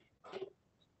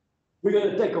we're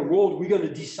going to take a road, we're going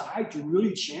to decide to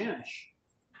really change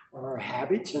our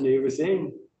habits and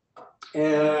everything.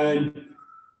 And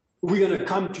we're going to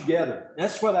come together.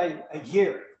 That's what I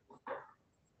hear.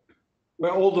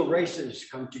 Where all the races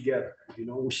come together, you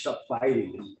know, we stop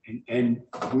fighting and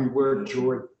we work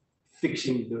toward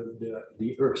fixing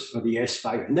the earth or the ice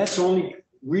fire. And that's the only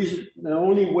reason, the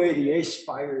only way the ice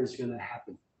fire is going to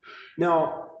happen.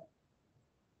 Now,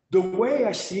 the way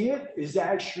I see it is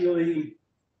actually,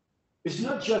 it's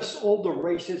not just all the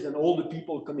races and all the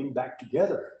people coming back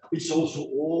together. It's also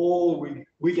all,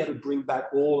 we got to bring back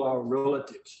all our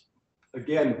relatives.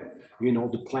 Again, you know,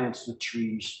 the plants, the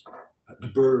trees, the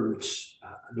birds,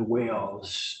 the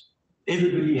whales,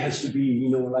 everybody has to be, you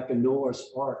know, like a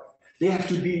Noah's Ark. They have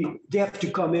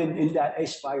to come in that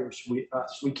ice fires with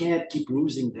us. We can't keep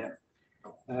losing them.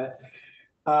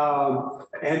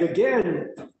 And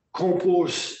again,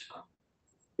 compost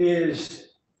is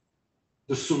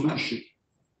the solution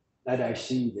that I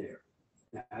see there,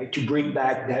 right, to bring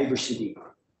back diversity.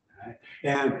 Right?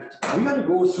 And we're going to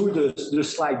go through the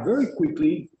slide very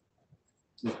quickly,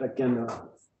 if I can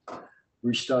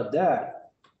restart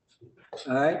that.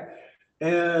 All right,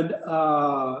 and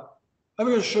I'm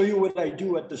going to show you what I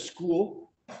do at the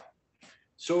school.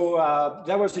 So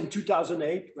that was in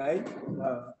 2008, right?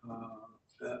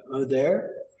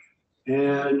 There,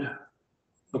 and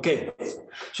okay.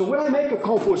 So when I make a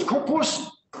compost,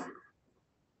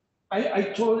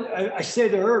 I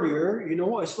said earlier, you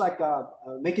know, it's like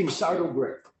making sourdough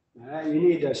bread. You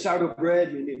need sourdough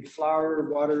bread, you need flour,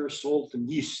 water, salt, and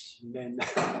yeast. And then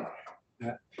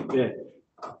yeah.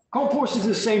 Compost is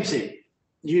the same thing.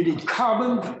 You need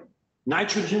carbon,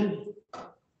 nitrogen,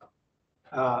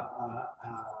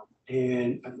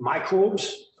 and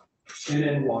microbes, and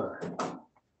then water.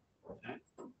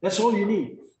 That's all you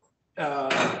need.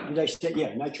 Did I say,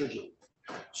 yeah, nitrogen.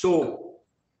 So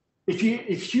if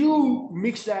you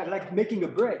mix that like making a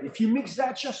bread, if you mix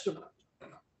that just the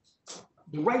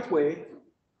right way,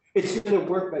 it's going to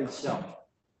work by itself,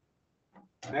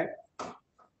 right?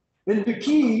 And the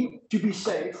key to be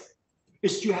safe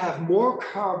is to have more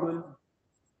carbon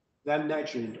than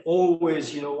nitrogen.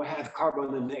 Always, you know, have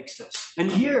carbon in excess.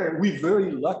 And here we're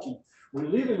very lucky. We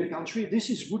live in the country.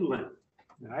 This is woodland,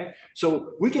 right?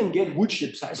 So we can get wood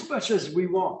chips as much as we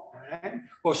want, right?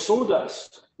 Or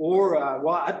sawdust, or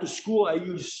well, at the school I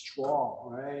use straw,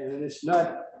 right? And it's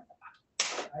not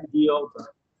ideal,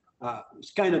 but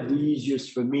it's kind of the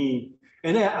easiest for me.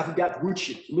 And I've got wood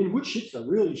chips. I mean, wood chips are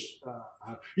really,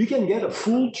 you can get a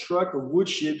full truck of wood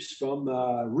chips from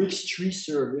Rick's Tree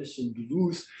Service in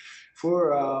Duluth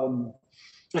for,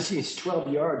 I think it's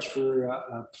 12 yards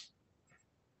for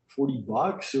 $40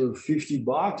 or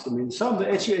 $50. I mean,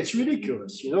 it's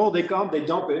ridiculous. You know, they come, they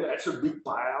dump it. That's a big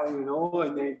pile, you know,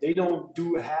 and they don't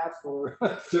do a half or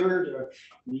a third. Or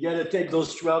you got to take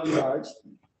those 12 yards.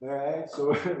 All right.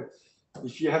 So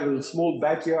if you have a small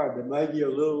backyard, that might be a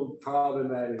little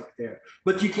problematic there.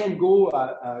 But you can go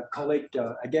collect,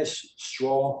 I guess,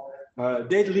 straw,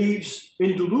 dead leaves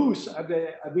in Duluth. I've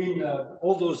been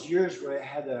all those years where I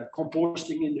had been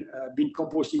composting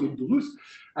in Duluth.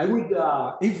 I would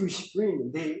every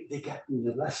spring. They got me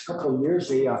the last couple of years.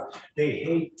 They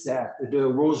hate that the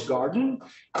rose garden.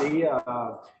 They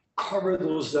cover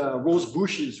those rose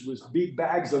bushes with big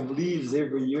bags of leaves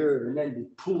every year, and then they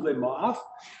pull them off.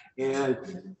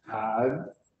 And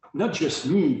not just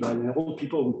me, but all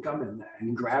people would come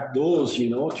and grab those, you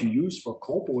know, to use for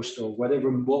compost or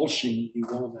whatever mulching you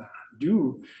want to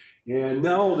do. And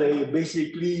now they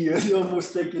basically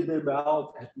almost taking them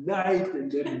out at night and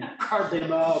then cart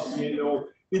them out, you know,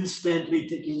 instantly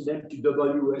taking them to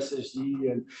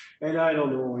WSSD and I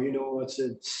don't know, you know, it's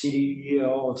a city, you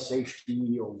know,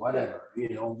 safety or whatever, you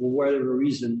know, for whatever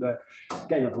reason, but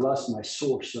kind of lost my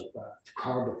source of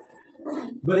carbon.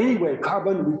 But anyway,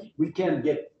 carbon, we can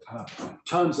get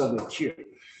tons of it here.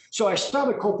 So I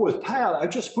started a compost pile. I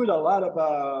just put a lot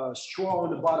of straw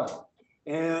on the bottom.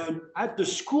 And at the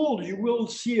school, you will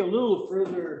see a little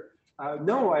further.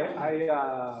 No,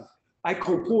 I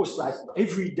compost like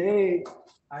every day.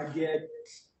 I get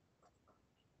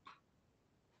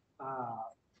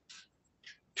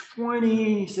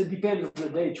 20, so it depends on the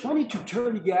day, 20 to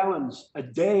 30 gallons a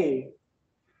day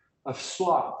of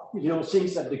slop, you know,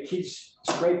 things that the kids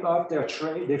scrape off their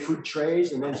food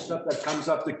trays, and then stuff that comes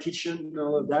off the kitchen and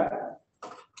all of that.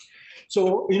 So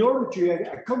in order to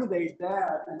accommodate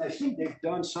that, and I think they've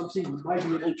done something we might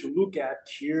be able to look at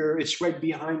here. It's right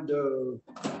behind the,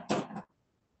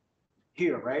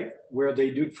 here, right? Where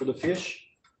they do it for the fish.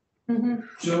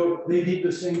 So they did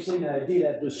the same thing that I did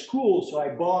at the school. So I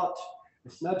bought,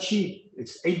 it's not cheap,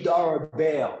 it's $8 a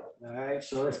bale. All right,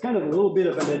 so it's kind of a little bit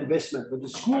of an investment, but the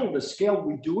school, the scale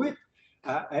we do it,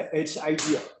 it's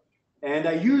ideal. And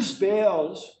I use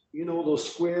bales, you know,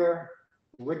 those square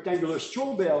rectangular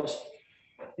straw bales,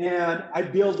 and I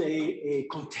build a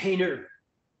container,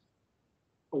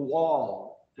 a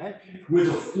wall, right, with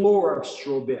a floor of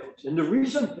straw bales. And the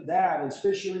reason for that,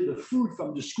 especially the food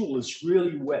from the school, is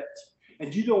really wet.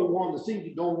 And you don't want, the thing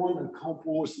you don't want in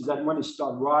compost is that when it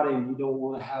starts rotting, you don't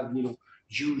want to have, you know,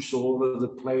 juice all over the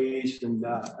place, and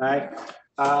right?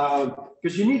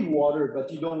 Because you need water,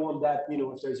 but you don't want that, you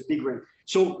know, if there's a big rain.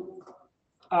 So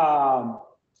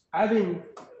having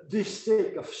this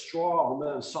thick of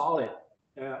straw solid,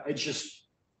 it's just,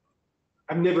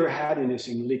 I've never had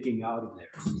anything leaking out of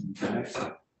there. Right?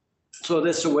 So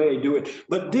that's the way I do it.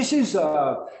 But this is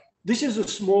a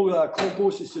small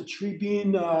compost. It's a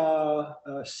tree-bean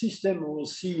system. We'll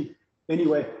see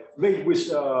anyway, made with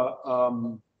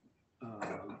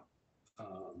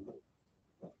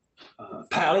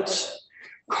pallets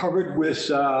covered with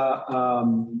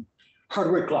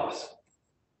hardware cloth,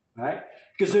 right?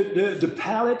 Because the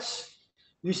pallets,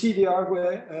 you see the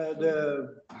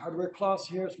hardware cloth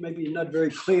here is maybe not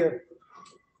very clear.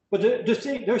 But the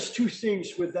thing, there's two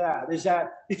things with that, is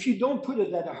that if you don't put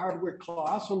that hardware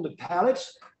cloth on the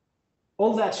pallets,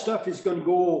 all that stuff is going to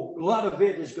go, a lot of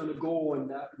it is going to go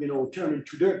and, you know, turn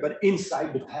into dirt, but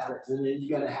inside the pallets. And then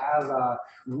you're going to have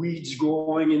weeds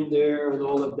growing in there and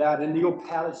all of that. And your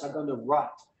pallets are going to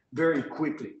rot very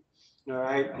quickly. All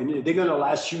right. And they're going to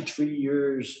last you 3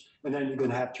 years, and then you're going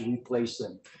to have to replace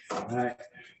them. All right.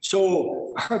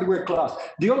 So hardware cloth.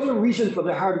 The other reason for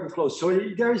the hardware cloth, so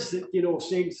there's, you know,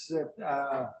 things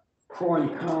that pro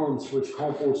and cons with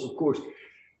compost, of course.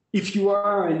 If you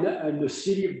are in the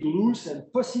city of Duluth and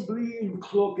possibly in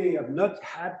Cloquet, I've not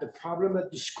had the problem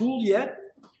at the school yet,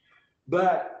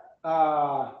 but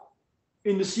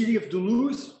in the city of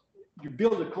Duluth, you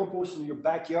build a compost in your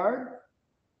backyard,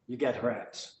 you get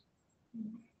rats.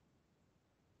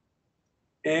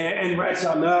 And rats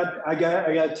are not, I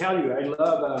gotta tell you,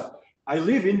 I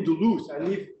live in Duluth. I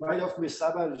live right off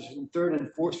Mesaba, in 3rd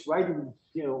and 4th, right in,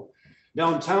 you know,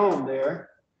 downtown there.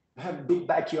 I have a big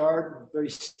backyard,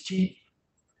 very steep,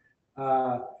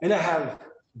 and I have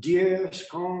deer,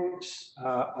 skunks,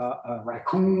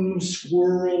 raccoons,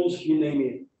 squirrels, you name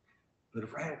it. But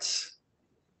rats,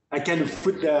 I kind of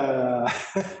put the,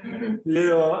 you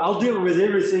know, I'll deal with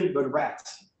everything but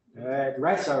rats.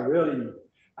 Rats are really,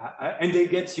 and they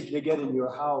get, if they get in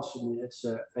your house, I mean,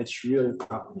 it's really a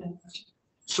problem.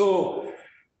 So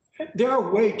there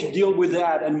are ways to deal with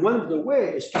that, and one of the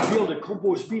ways is to build a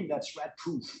compost bin that's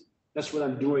rat-proof. That's what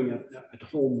I'm doing at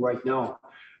home right now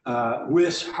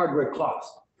with hardware cloth.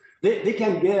 They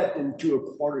can get into a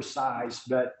quarter size,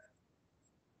 but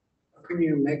how can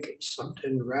you make it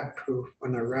something rat-proof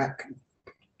when a rat can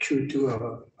chew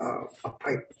through a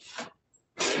pipe?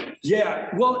 Yeah,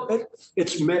 well,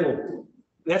 it's metal.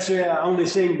 That's the only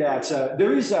thing that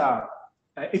there is a.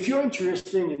 If you're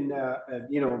interested in,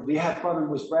 you know, we have problem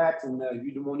with rats and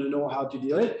you don't want to know how to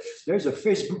deal with it, there's a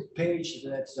Facebook page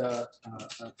that's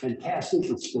fantastic.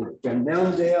 It's called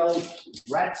Fernandale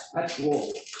Rats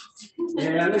Patrol.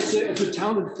 And it's a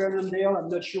town in Fernandale. I'm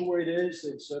not sure where it is.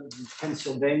 It's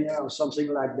Pennsylvania or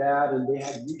something like that. And they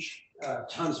have huge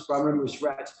tons of problems with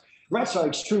rats. Rats are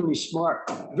extremely smart,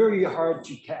 very hard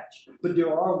to catch. But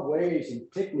there are ways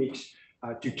and techniques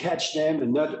to catch them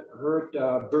and not hurt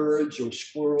birds or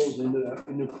squirrels in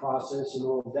the process and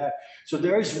all of that. So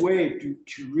there is a way to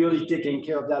really taking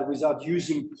care of that without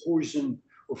using poison,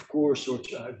 of course, or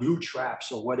glue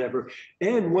traps or whatever.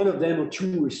 And one of them or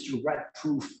two is to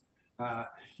rat-proof.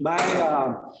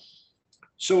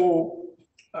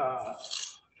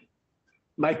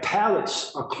 My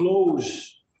pallets are closed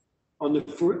on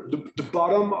the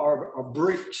bottom are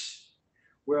bricks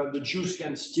where the juice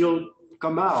can still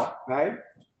come out, right?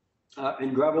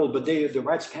 And gravel, but the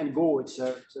rats can't go. It's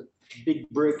a big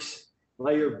bricks,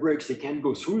 layer of bricks. They can't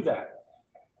go through that.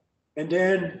 And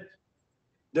then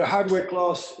the hardware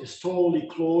cloth is totally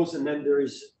closed, and then there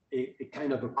is a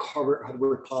kind of a cover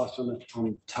hardware cloth on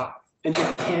top. And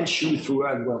they can't shoot through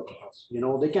hardware cloth. You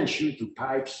know, they can shoot through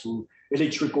pipes, through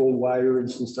electrical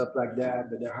wires and stuff like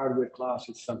that. But the hardware cloth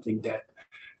is something that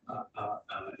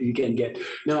you can get.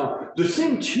 Now, the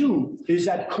thing too is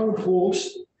that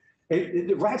compost,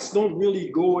 The rats don't really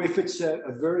go, if it's a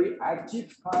very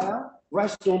active pile,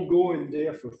 rats don't go in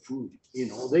there for food. You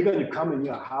know, they're going to come in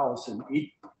your house and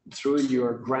eat through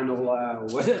your granola or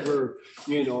whatever,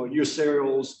 you know, your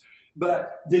cereals.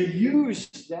 But they use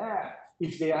that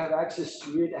if they have access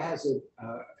to it as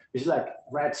it's like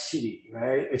Rat City,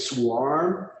 right? It's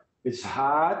warm, it's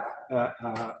hot,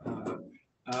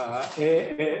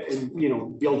 and you know,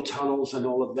 build tunnels and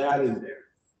all of that in there.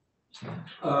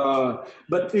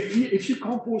 But if your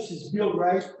compost is built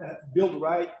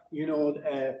right, you know,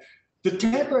 the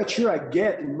temperature I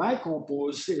get in my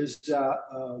compost is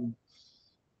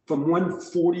from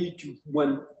 140 to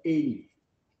 180.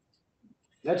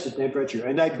 That's the temperature.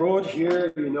 And I brought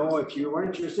here, you know, if you are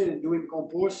interested in doing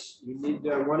compost, you need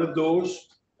one of those.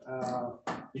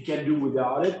 You can do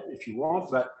without it if you want,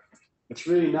 but it's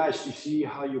really nice to see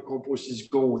how your compost is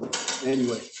going.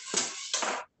 Anyway.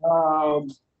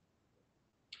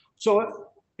 So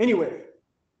anyway,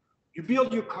 you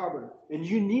build your carbon and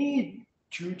you need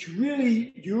to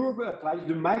really apply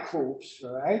the microbes,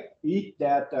 all right? Eat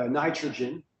that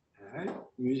nitrogen, all right?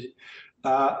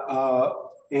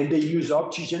 And they use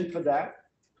oxygen for that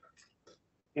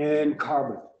and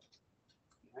carbon.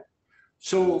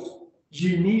 So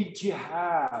you need to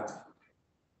have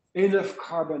enough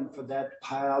carbon for that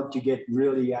pile to get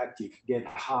really active, get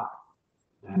hot.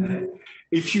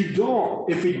 If you don't,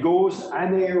 if it goes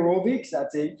anaerobic,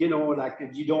 that's it, you know, like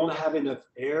if you don't have enough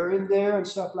air in there and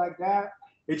stuff like that,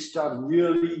 it starts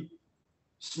really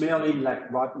smelling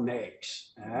like rotten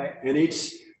eggs, right? And it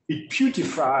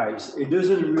putrefies. It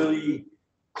doesn't really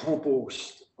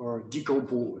compost or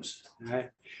decompose, right?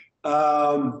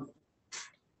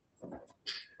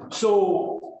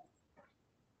 So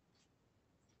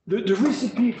the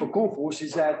recipe for compost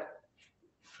is that,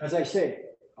 as I say,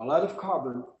 a lot of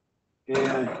carbon,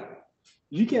 and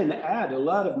you can add a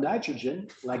lot of nitrogen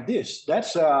like this.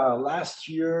 That's last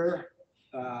year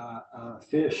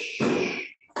fish,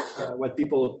 what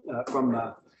people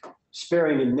from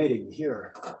Sparing and Knitting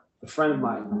here, a friend of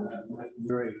mine,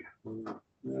 Murray.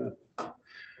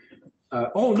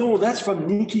 Oh no, that's from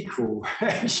Nikki Crew,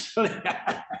 actually.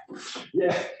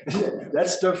 Yeah, that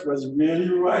stuff was really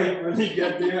right when they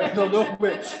got there. I don't know,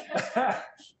 but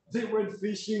they went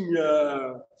fishing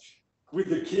with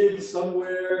the kids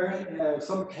somewhere,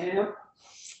 some camp.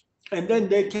 And then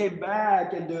they came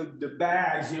back and the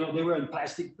bags, you know, they were in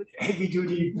plastic, heavy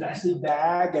duty plastic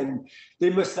bag. And they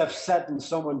must have sat in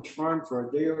someone's trunk for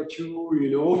a day or two, you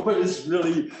know, but it's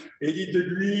really 80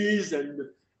 degrees. And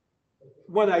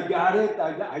when I got it,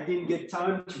 I didn't get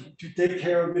time to take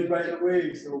care of it right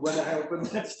away. So when I opened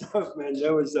that stuff, man,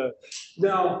 there was a,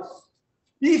 now,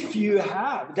 if you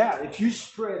have that, if you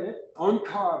spread it on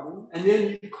carbon and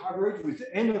then you cover it with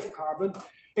enough carbon,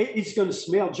 it's going to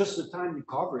smell just the time you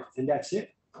cover it, and that's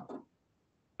it.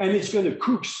 And it's going to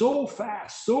cook so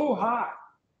fast, so hot,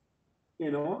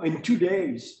 you know, in 2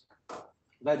 days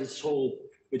that it's all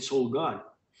gone.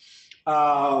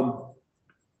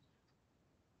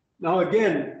 Now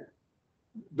again,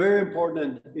 very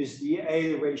important is the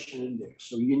aeration in there.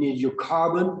 So you need your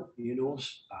carbon, you know,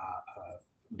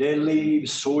 dead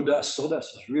leaves, soda. Soda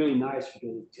is really nice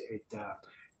because it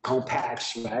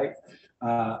compacts, right?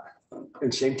 At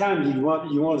the same time,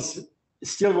 you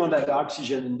still want that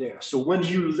oxygen in there. So when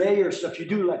you layer stuff, you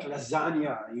do like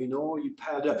lasagna, you know, you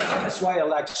pad up. That's why I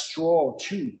like straw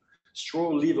too. Straw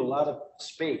leave a lot of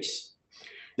space.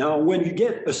 Now, when you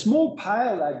get a small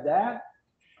pile like that,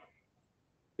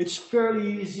 it's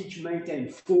fairly easy to maintain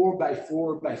 4 by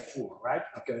 4 by 4, right?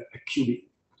 Like a cubic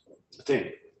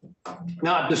thing.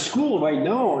 Now at the school right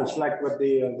now, it's like what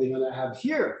they're gonna have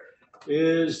here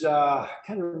is, I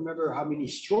can't remember how many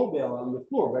straw bales on the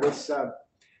floor, but it's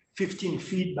 15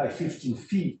 feet by 15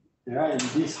 feet, right? And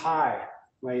this high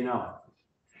right now.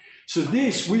 So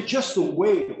this, with just the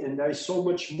weight, and there's so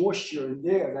much moisture in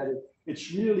there that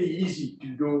it's really easy to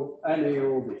go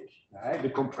anaerobic, right? The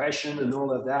compression and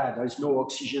all of that, there's no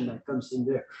oxygen that comes in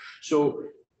there. So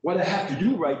what I have to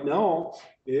do right now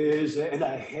is, and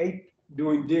I hate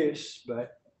doing this,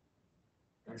 but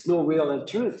there's no real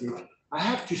alternative. I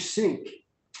have to sink.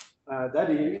 That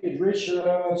enrich.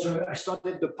 So I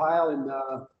started the pile in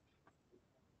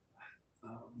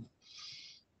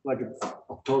like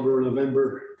October,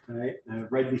 November, right?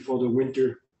 Right before the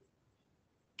winter.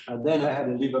 Then I had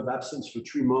a leave of absence for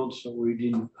 3 months, so we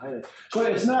didn't. So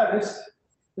it's not.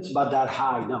 It's about that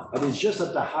high now, but it's just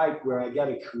at the height where I got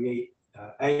to create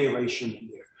aeration in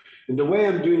there. And the way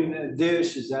I'm doing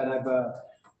this is that I've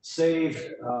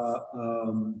saved.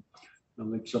 I'll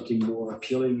make something more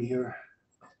appealing here.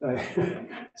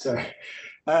 Sorry.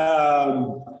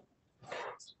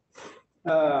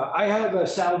 I have a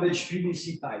salvage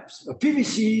PVC pipes.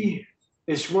 PVC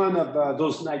is one of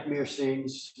those nightmare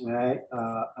things, right?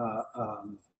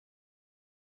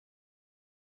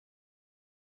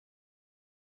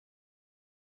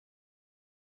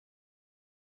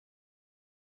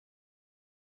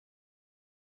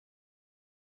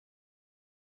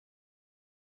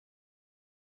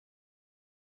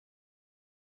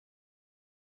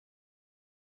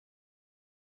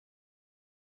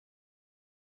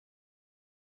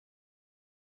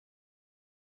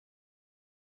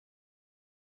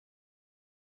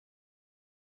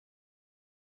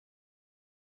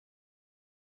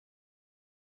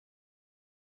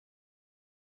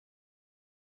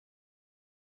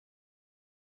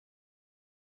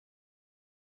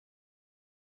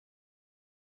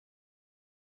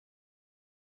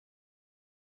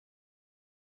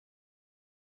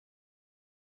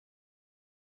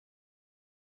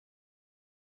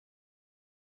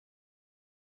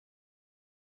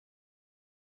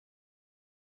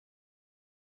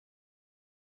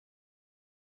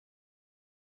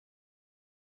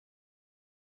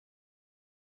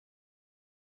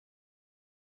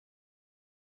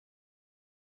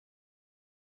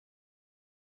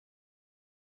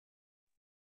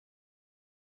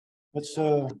 Let's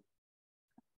oh.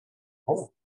 Sorry,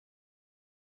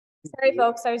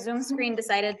 folks, our Zoom screen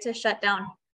decided to shut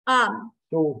down.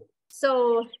 So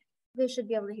So they should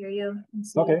be able to hear you and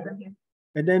see Okay. you from here.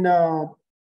 and then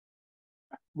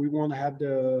we want to have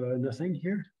the thing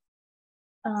here.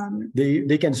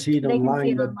 They can see it They can see online,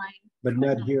 it but online. but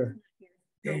not here.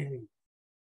 So, Dang.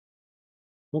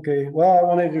 Okay, well, I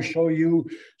wanted to show you.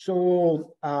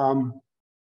 So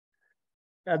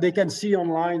they can see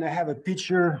online. I have a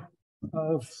picture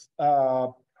of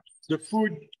the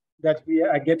food that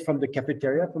I get from the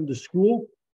cafeteria from the school,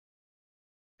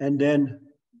 and then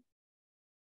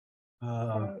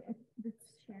sorry, it's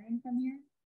sharing from here.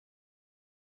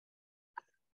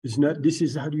 it's not. This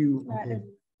is how do you? That Okay,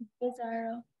 is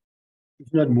bizarre.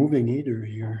 it's not moving either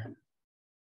here.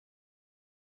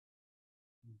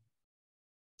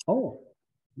 Oh,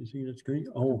 you see that's great.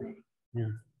 Oh, yeah.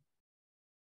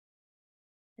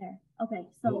 There. Okay,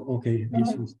 so Okay, then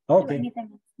this we is do okay. anything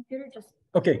on the computer, just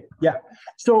Okay, yeah.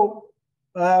 So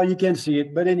you can see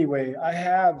it, but anyway, I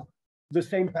have the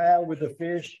same pile with the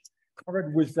fish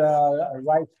covered with a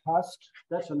rice husk.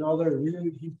 That's another really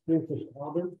big thing for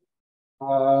carbon.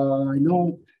 I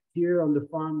know here on the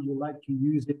farm you like to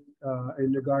use it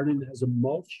in the garden as a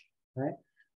mulch, right?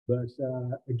 But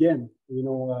again, you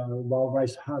know, wild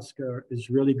rice husk is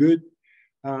really good.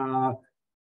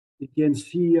 You can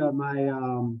see my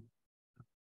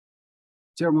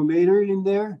thermometer in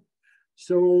there.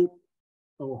 So,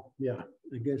 oh yeah,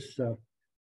 I guess I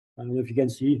don't know if you can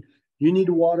see. You need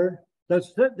water.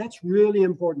 That's really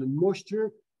important.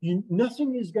 Moisture.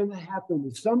 Nothing is going to happen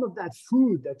with some of that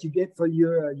food that you get for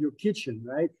your kitchen,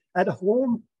 right? At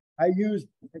home, I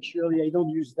actually I don't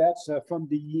use that from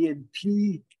the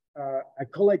ENP. I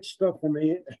collect stuff from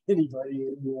anybody,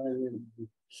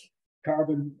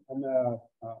 carbon and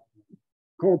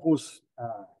compost.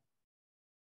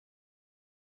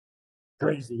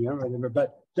 Crazy, you know, whatever.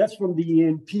 But that's from the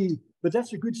ENP. But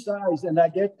that's a good size, and I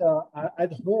get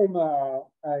at home.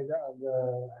 I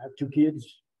have two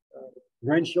kids,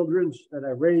 grandchildren that I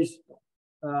raise.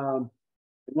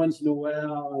 Once in a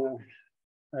while,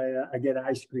 I get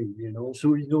ice cream. You know,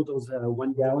 so you know those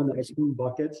 1 gallon ice cream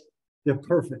buckets. They're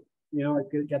perfect. You know, I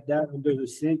could get that under the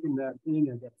sink and that thing.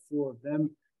 I get 4 of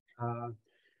them.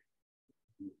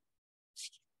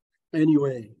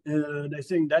 Anyway, and I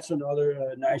think that's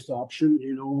another nice option,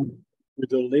 you know,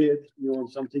 with a lid, you know,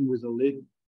 something with a lid.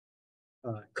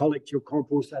 Collect your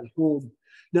compost at home.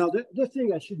 Now, the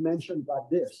thing I should mention about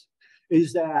this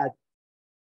is that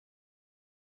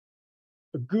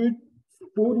a good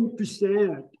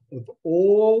 40% of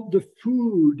all the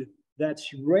food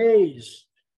that's raised,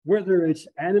 whether it's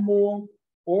animal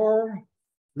or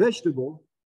vegetable,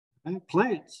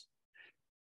 plants,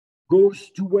 goes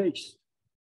to waste.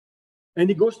 And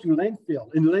it goes to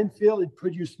landfill. In landfill, it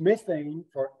produced methane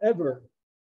forever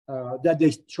that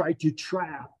they try to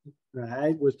trap,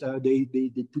 right? With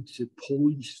they put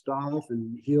poly stuff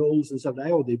and hills and stuff like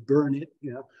that, or they burn it.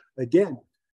 You know, again,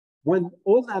 when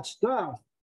all that stuff,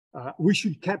 we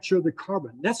should capture the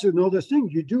carbon. That's another thing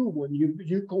you do when you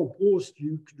compost.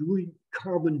 You doing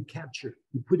carbon capture.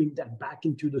 You're putting that back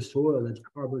into the soil. That's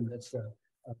carbon. That's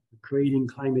creating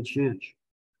climate change.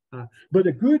 But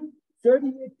a good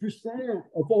 38%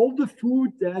 of all the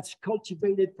food that's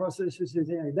cultivated, processes, and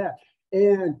things like that,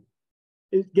 and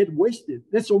it get wasted.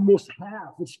 That's almost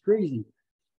half. It's crazy.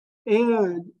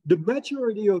 And the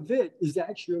majority of it is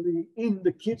actually in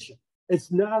the kitchen. It's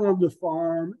not on the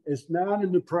farm. It's not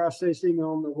in the processing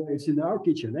on the way. It's in our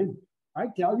kitchen. And I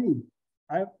tell you,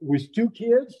 I with 2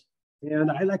 kids, and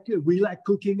we like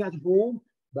cooking at home.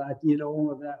 But you know,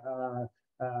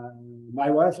 my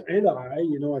wife and I,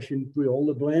 you know, I shouldn't put all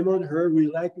the blame on her.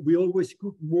 We always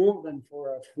cook more than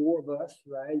for 4 of us,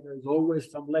 right? There's always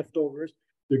some leftovers.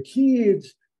 The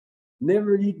kids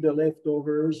never eat the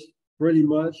leftovers pretty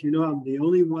much. You know, I'm the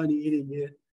only one eating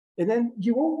it. And then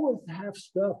you always have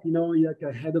stuff, you know, like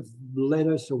a head of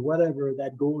lettuce or whatever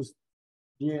that goes,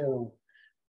 you know,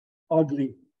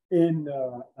 ugly in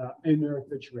the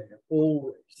refrigerator.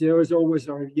 Always. There is always,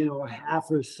 you know, half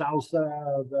a salsa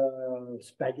of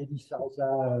spaghetti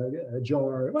salsa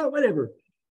jar, well, whatever.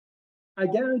 I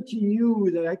guarantee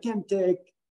you that I can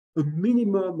take a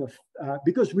minimum of,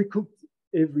 because we cook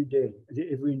every day,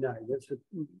 every night. That's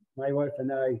my wife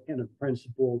and I kind of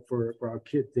principle for our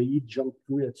kids. They eat junk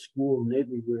food at school and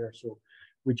everywhere. So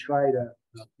we try to,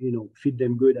 you know, feed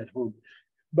them good at home.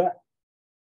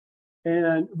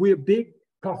 And we're big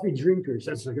coffee drinkers.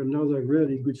 That's like another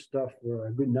really good stuff for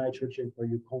a good nitrogen for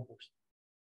your compost.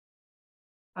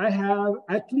 I have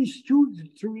at least 2 to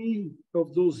 3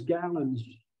 of those gallons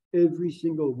every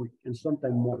single week, and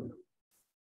sometimes more.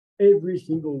 Every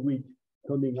single week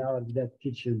coming out of that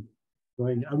kitchen.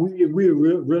 Going, we're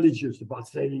religious about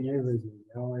saving everything,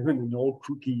 you know, even an old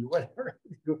cookie, whatever,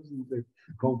 goes in the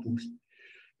compost.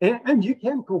 And you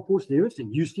can compost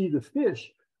everything. You see the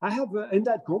fish. I have, in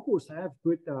that compost, I have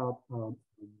put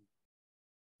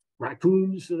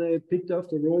raccoons that I picked off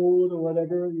the road or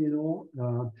whatever, you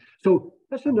know. So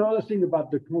that's another thing about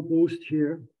the compost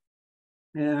here.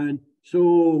 And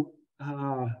so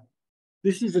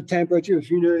this is the temperature.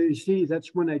 If you see,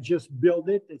 that's when I just built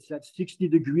it. It's at 60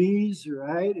 degrees,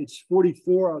 right? It's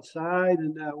 44 outside.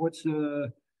 And what's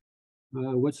the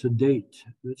date?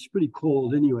 It's pretty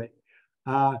cold anyway.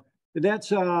 That's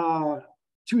 2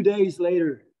 days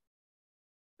later.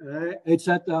 It's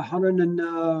at 100 and,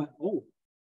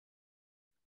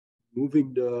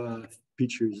 moving the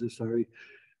pictures, sorry.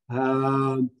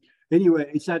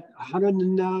 Anyway, it's at 100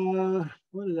 and,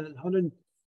 what is that,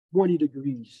 120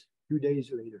 degrees 2 days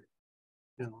later.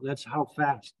 You know, that's how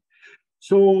fast.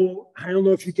 So I don't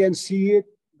know if you can see it,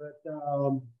 but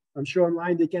I'm sure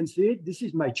online they can see it. This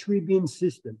is my 3-bean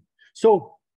system.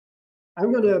 So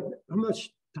I'm gonna, how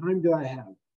much time do I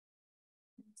have?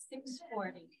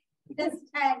 6:40.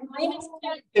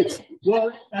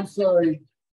 Well, I'm sorry.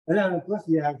 And plus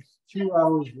you have 2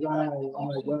 hours drive. Oh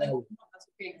my God.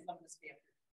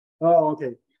 Oh,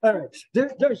 okay. All right.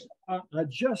 There's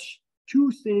just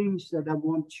 2 things that I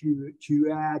want to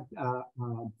add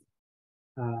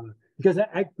because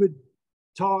I could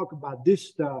talk about this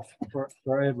stuff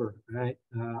forever, right?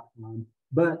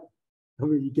 But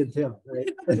you can tell,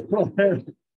 right?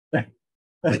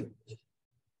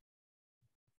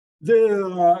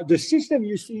 The system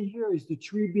you see here is the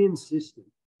 3-bean system.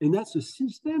 And that's a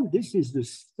system. This is the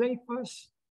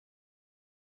safest,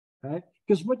 right?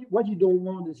 Because what you don't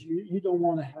want is you don't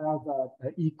want to have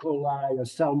a E. coli or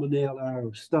salmonella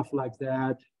or stuff like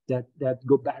that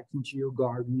go back into your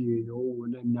garden, you know,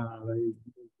 and then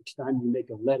next time you make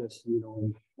a lettuce, you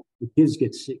know, the kids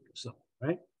get sick or something,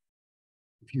 right?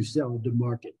 If you sell at the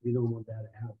market, you don't want that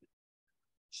to happen.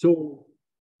 So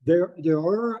there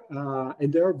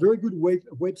are very good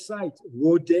websites.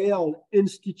 Rodale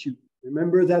Institute.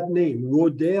 Remember that name,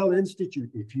 Rodale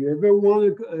Institute. If you ever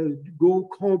want to go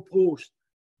compost,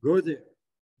 go there.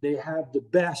 They have the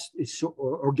best. It's so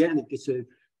organic.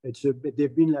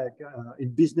 They've been like in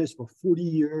business for 40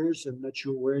 years. I'm not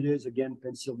sure where it is. Again,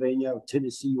 Pennsylvania or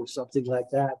Tennessee or something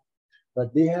like that.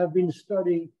 But they have been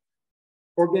studying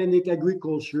organic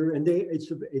agriculture, and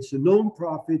it's a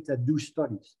non-profit that do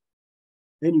studies.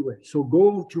 Anyway, so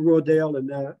go to Rodale,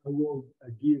 and I will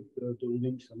give the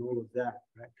links and all of that,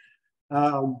 right?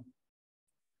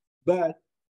 But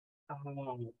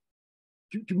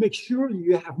to make sure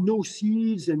you have no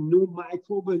seeds and no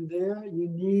microbe in there, you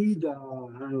need, I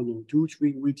don't know, 2 or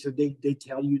 3 weeks. They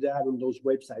tell you that on those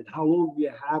websites. How long do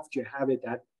you have to have it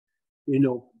at, you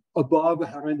know, above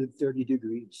 130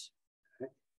 degrees?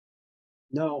 Okay?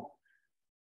 Now,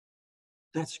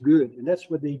 that's good. And that's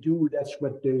what they do. That's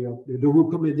what the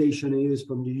recommendation is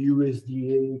from the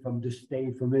USDA, from the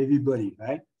state, from everybody,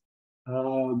 right?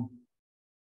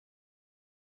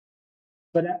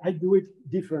 But I do it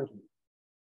differently.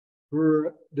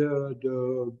 For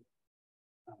the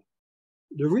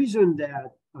reason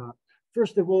that,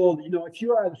 first of all, you know, if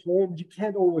you're at home, you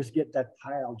can't always get that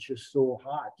pile just so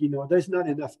hot. You know, there's not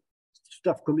enough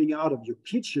stuff coming out of your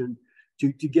kitchen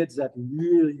to get that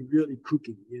really, really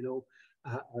cooking, you know,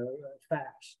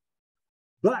 fast.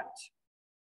 But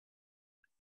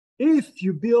If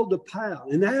you build a pile,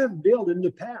 and I have built in the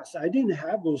past, I didn't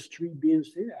have those tree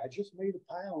bins there. I just made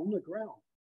a pile on the ground.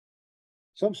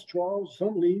 Some straw,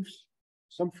 some leaves,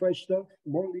 some fresh stuff,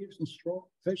 more leaves and straw,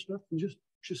 fresh stuff, and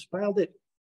just piled it.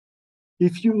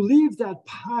 If you leave that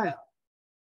pile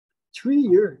 3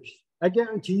 years, I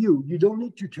guarantee you, you don't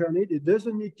need to turn it. It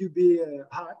doesn't need to be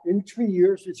hot. In 3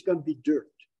 years, it's going to be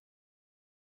dirt.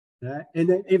 And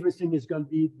then everything is going to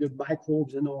be the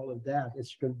microbes and all of that.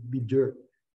 It's going to be dirt.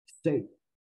 Safe.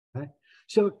 Right?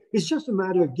 So it's just a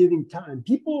matter of giving time.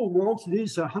 People want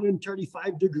this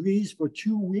 135 degrees for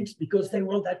 2 weeks because they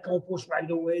want that compost right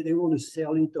away. They want to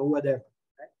sell it or whatever.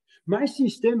 Right? My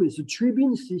system is a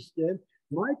tree-bin system.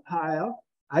 My pile,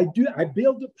 I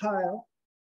build a pile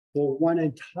for one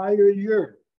entire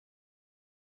year.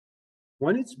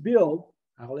 When it's built,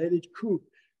 I'll let it cook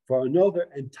for another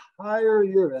entire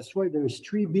year. That's why there's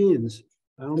 3 bins.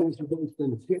 I don't know if you guys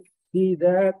can see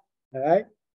that, all right?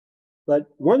 But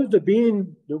one of the beans,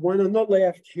 the one on the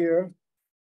left here,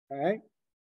 all right,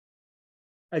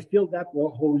 I filled that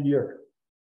for a whole year.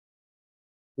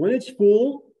 When it's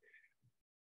full,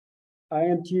 I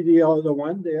empty the other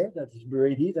one there, that's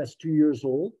Brady, that's 2 years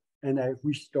old, and I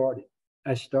restart it.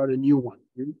 I start a new one.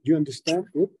 Do you understand?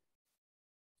 Good.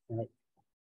 All right.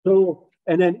 So,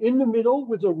 and then in the middle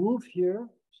with the roof here,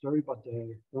 sorry about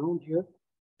the ground here,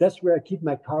 that's where I keep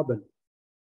my carbon.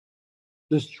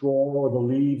 The straw, the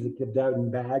leaves, I keep that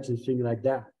in bags and things like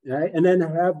that. Right? And then I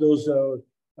have those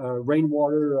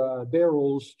rainwater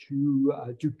barrels to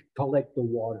collect the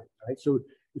water. Right? So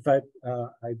if I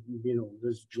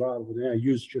this dry over there, I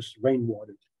use just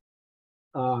rainwater.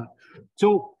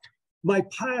 So my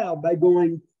pile, by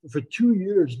going for 2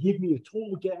 years, give me a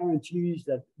total guarantees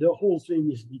that the whole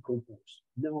thing is decomposed.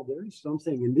 Now there is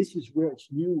something, and this is where it's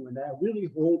new, and I really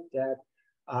hope that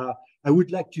I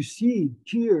would like to see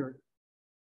here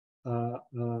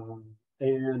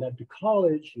and at the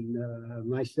college and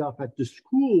myself at the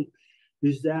school,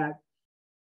 is that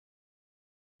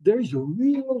there's a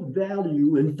real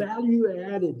value and value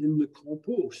added in the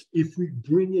compost if we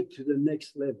bring it to the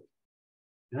next level.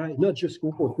 Right? Not just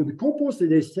compost, but the compost that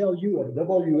they sell you at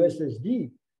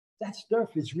WSSD, that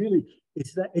stuff is really,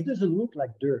 it doesn't look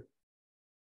like dirt.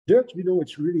 Dirt,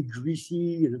 it's really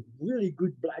greasy and really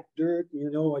good black dirt.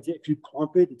 If you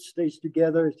clump it, it stays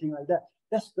together, things like that.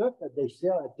 That stuff that they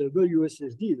sell at the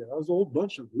WSSD, there's a whole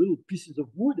bunch of little pieces of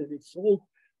wood and it's all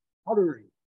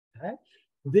powdery. Right?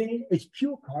 It's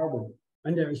pure carbon.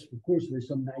 And of course, there's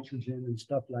some nitrogen and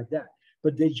stuff like that.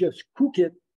 But they just cook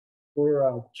it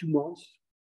for 2 months,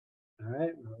 all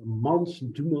right, months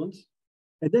and 2 months.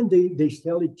 And then they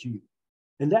sell it to you.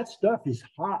 And that stuff is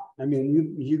hot. I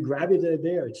mean, you grab it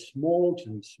there, it smokes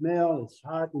and smells, it's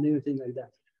hot and everything like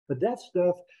that. But that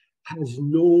stuff has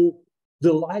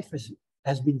the life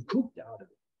has been cooked out of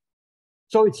it.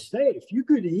 So it's safe. You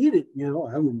could eat it,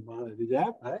 I wouldn't want to do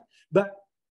that, right? But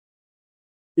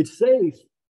it's safe,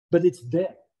 but it's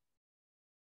dead.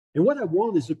 And what I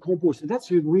want is a compost. And that's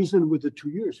the reason with the 2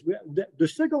 years. The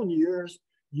second years,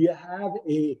 you have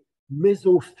a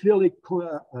mesophilic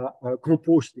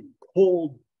composting,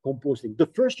 cold composting.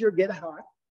 The first year get hot,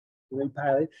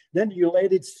 then you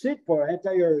let it sit for an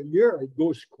entire year, it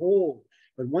goes cold.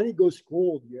 But when it goes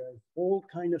cold, you have all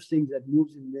kind of things that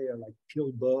moves in there, like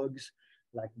pill bugs,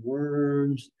 like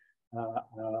worms,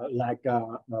 like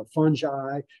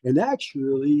fungi. And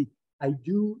actually, I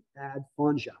do add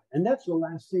fungi. And that's the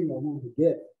last thing I want to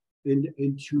get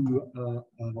into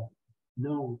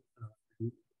now.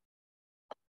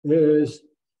 Is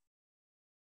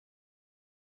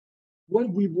what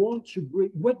we want to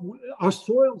bring. Our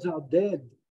soils are dead,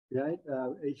 right?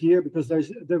 Here because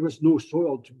there was no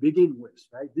soil to begin with,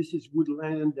 right? This is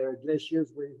woodland. There are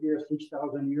glaciers were here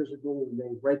 6,000 years ago, and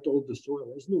they wet all the soil.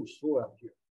 There's no soil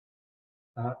here,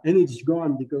 and it's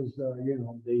gone because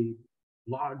they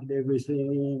logged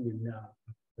everything,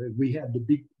 and we had the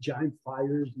big giant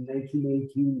fires in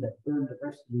 1918 that burned the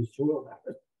rest of the soil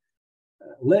out.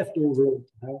 Left over,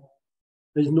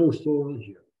 there's no soil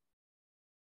here.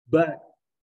 But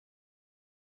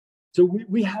so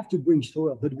we have to bring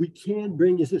soil, but we can't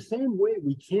bring, it's the same way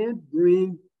we can't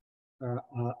bring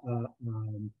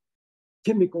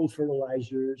chemical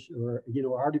fertilizers or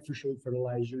artificial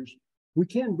fertilizers. We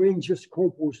can't bring just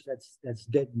compost that's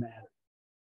dead matter.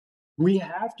 We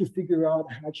have to figure out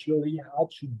actually how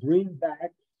to bring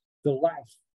back the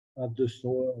life of the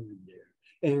soil in there.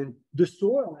 And the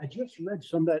soil, I just read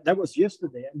some that was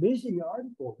yesterday, amazing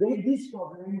article. They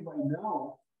discovering right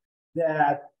now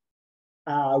that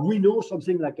we know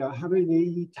something like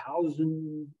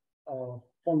 180,000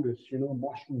 fungus,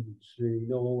 mushrooms,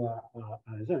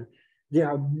 There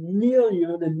are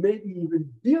millions and maybe even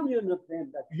billions of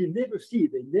them that you never see.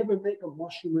 They never make a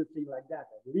mushroom or thing like that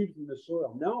lives in the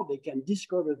soil. Now they can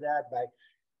discover that by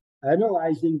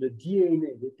analyzing the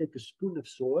DNA. They take a spoon of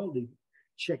soil, they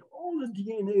check all the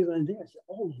DNA in there. Say,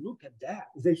 oh, look at that.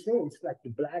 They say it's like the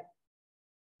black,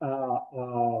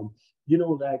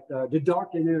 the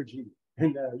dark energy.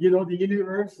 And, the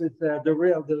universe is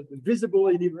the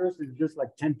visible universe is just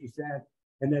like 10%.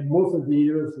 And then most of the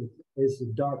universe is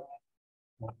dark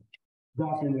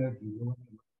energy.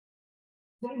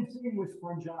 Same thing with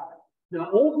fungi.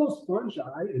 Now, all those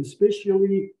fungi, and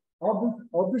especially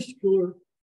arbuscular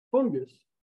fungus,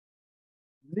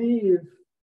 live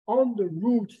on the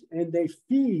roots and they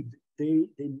feed, they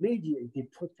mediate, they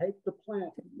protect the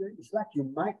plant. It's like your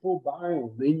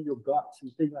microbiome in your gut,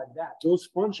 something like that. Those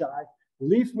fungi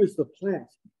live with the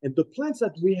plants. And the plants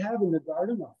that we have in the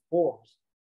garden are forests.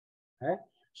 Okay?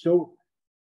 So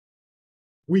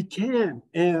we can,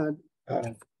 and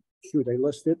should I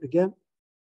list it again?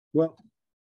 Well,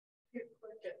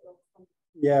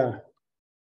 yeah.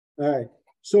 All right.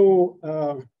 So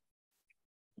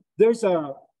there's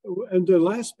and the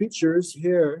last pictures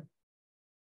here,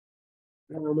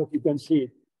 I don't know if you can see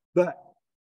it, but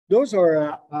those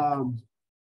are,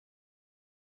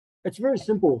 it's very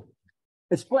simple.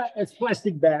 It's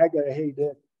plastic bag, I hate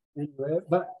it anyway,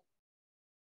 but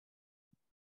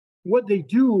what they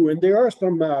do, and there's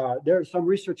some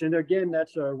research, and again,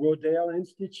 that's a Rodale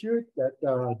Institute that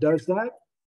does that.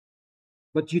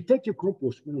 But you take your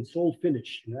compost when it's all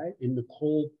finished, right, in the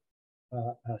cold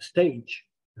stage,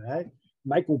 right?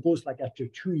 My compost, like after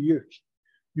 2 years,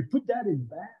 you put that in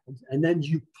bags, and then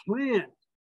you plant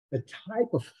a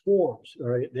type of forest,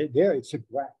 or there it's a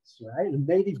grass, right, a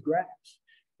native grass,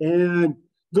 and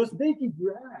those native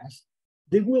grass,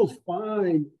 they will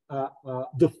find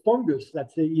the fungus that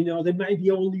there might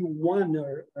be only one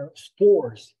or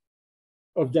spores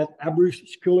of that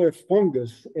arbuscular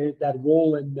fungus that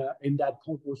roll in that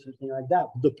compost or something like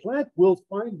that. The plant will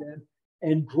find them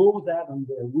and grow that on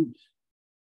their roots.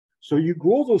 So you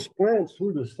grow those plants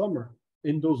through the summer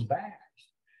in those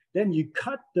bags. Then you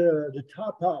cut the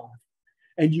top off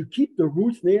and you keep the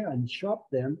roots there and chop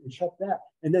them and chop that.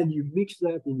 And then you mix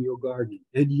that in your garden.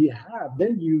 And you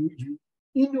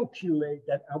inoculate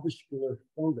that arbuscular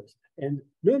fungus. And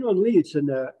not only it's an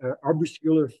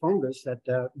arbuscular fungus that,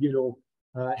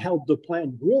 help the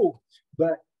plant grow,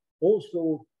 but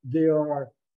also there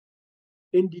are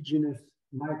indigenous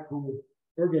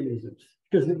microorganisms.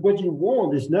 Because what you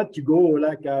want is not to go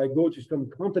go to some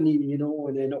company,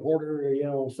 and then order,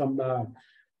 some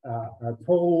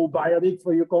probiotic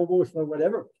for your compost or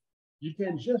whatever. You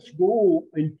can just go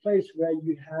in place where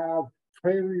you have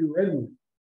prairie remnant,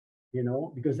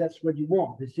 because that's what you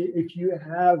want. If you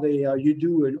have you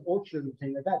do an orchard and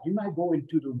thing like that, you might go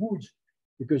into the woods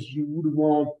because you would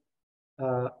want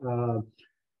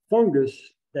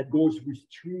fungus that goes with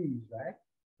trees, right?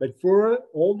 But for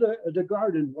all the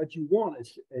garden, what you want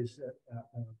is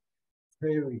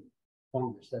prairie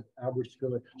fungus, that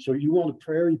arbuscular. So you want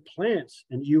prairie plants,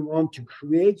 and you want to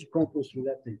create compost with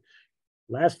that thing.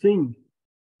 Last thing,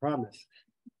 promise,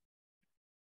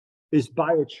 is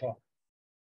biochar.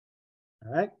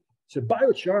 All right. So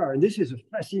biochar, and this is a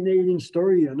fascinating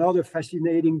story, another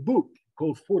fascinating book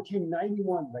called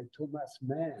 1491 by Thomas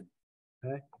Mann,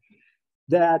 okay,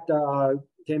 that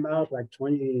came out like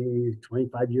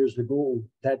 25 years ago,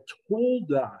 that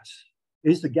told us,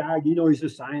 is the guy, he's a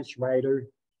science writer,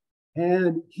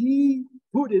 and he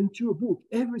put into a book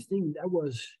everything that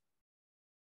was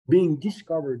being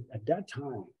discovered at that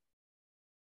time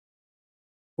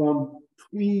from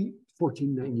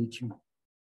pre-1492.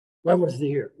 What was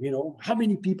there? How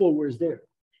many people was there?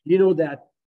 That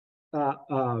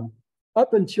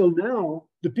up until now,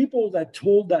 the people that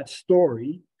told that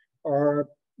story are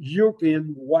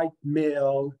European white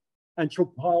male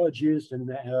anthropologists and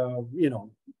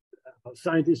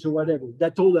scientists or whatever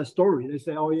that told that story. They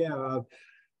say, oh yeah,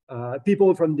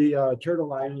 people from the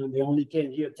Turtle Island, they only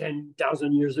came here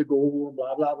 10,000 years ago,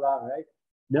 blah blah blah. Right?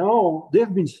 Now there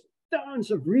have been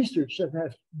tons of research that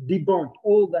have debunked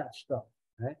all that stuff.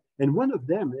 Right? And one of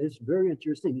them is very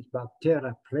interesting. It's about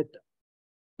terra preta,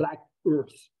 black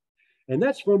earth. And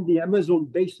that's from the Amazon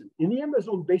basin. In the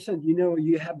Amazon basin,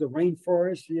 you have the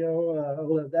rainforest,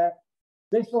 all of that.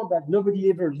 They thought that nobody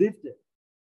ever lived there.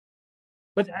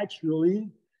 But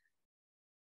actually,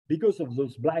 because of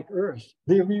those black earths,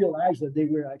 they realized that they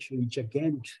were actually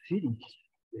gigantic cities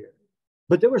there.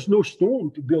 But there was no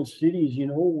stone to build cities,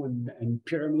 and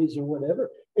pyramids or whatever.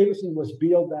 Everything was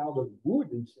built out of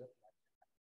wood and stuff.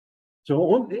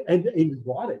 So and it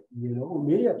got it,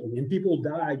 immediately. And people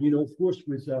died, of course,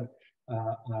 with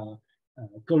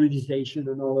colonization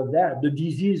and all of that, the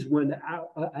disease went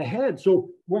ahead. So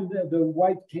when the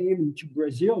white came into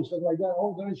Brazil and stuff like that,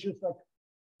 oh, there's just like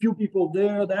few people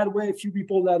there that way, a few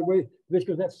people that way,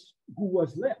 because that's who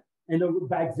was left. And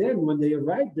back then, when they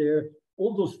arrived there,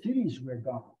 all those cities were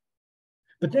gone.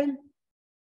 But then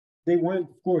they went,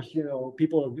 of course, you know,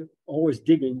 people are always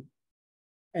digging,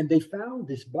 and they found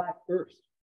this black earth.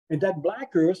 And that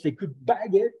black earth, they could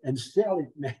bag it and sell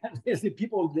it, man. The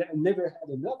people never had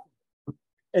enough.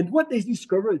 And what they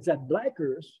discovered is that black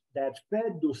earth that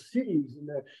fed those cities.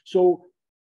 So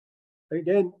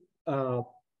again, the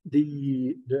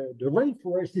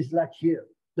rainforest is like here.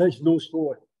 There's no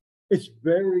soil. It's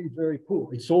very, very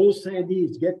cool. It's all sandy.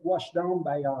 It gets washed down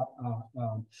by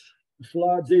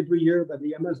floods every year, by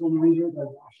the Amazon River that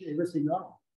wash everything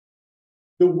out.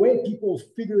 The way people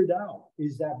figured out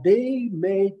is that they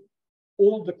made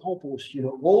all the compost, you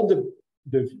know, all the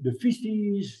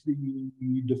feces,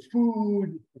 the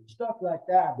food and stuff like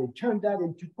that. They turned that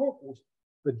into compost,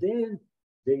 but then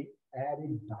they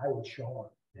added biochar.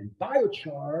 And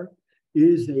biochar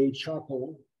is a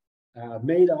charcoal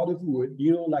made out of wood,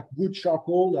 you know, like wood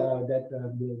charcoal that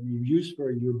you use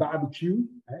for your barbecue,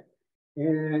 right?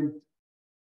 And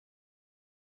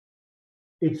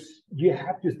you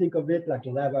have to think of it like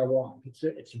a lava rock.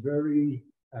 It's very,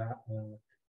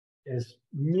 there's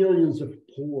millions of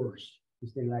pores,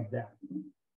 something like that.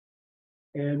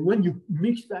 And when you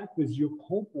mix that with your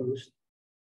compost,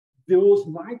 those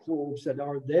microbes that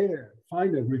are there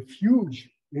find a refuge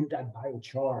in that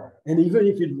biochar. And even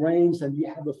if it rains and you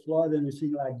have a flood and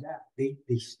anything like that, they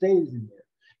stay in there.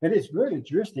 And it's very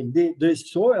interesting. The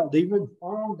soil, they even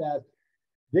found that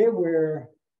they were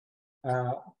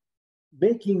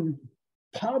making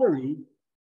pottery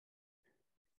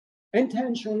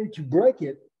intentionally to break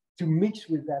it, to mix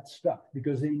with that stuff,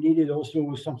 because they needed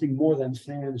also something more than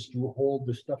sands to hold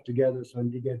the stuff together so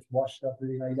they get washed up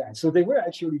and like that. So they were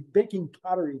actually baking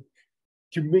pottery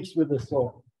to mix with the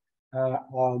soil.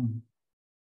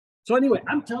 So anyway,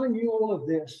 I'm telling you all of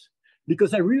this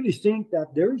because I really think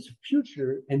that there is a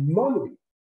future and money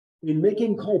in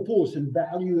making compost and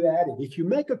value added. If you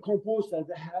make a compost that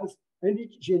has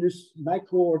indigenous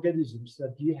microorganisms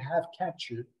that you have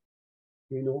captured,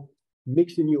 you know,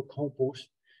 mixed in your compost,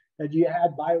 that you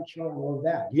have biochar and all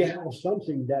that, you have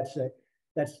something that's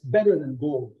better than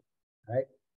gold, right?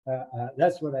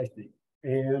 That's what I think.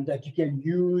 And that you can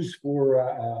use for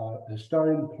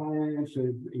starting plants,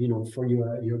 you know, for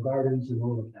your gardens and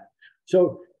all of that.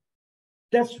 So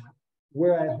that's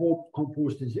where I hope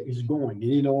compost is going.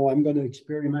 You know, I'm going to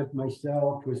experiment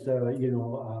myself with, you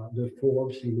know, the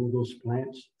forbs, you know, those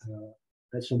plants.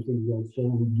 That's something we'll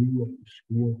also do at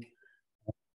school.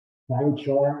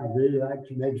 Biochar, I really like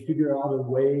to maybe figure out a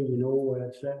way, you know,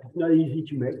 it's not easy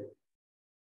to make.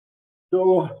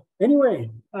 So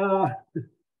anyway, I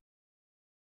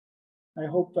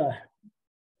hope. That's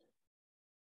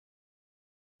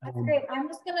great. I'm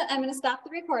gonna stop the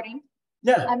recording.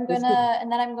 Yeah. And then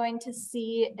I'm going to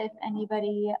see if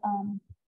anybody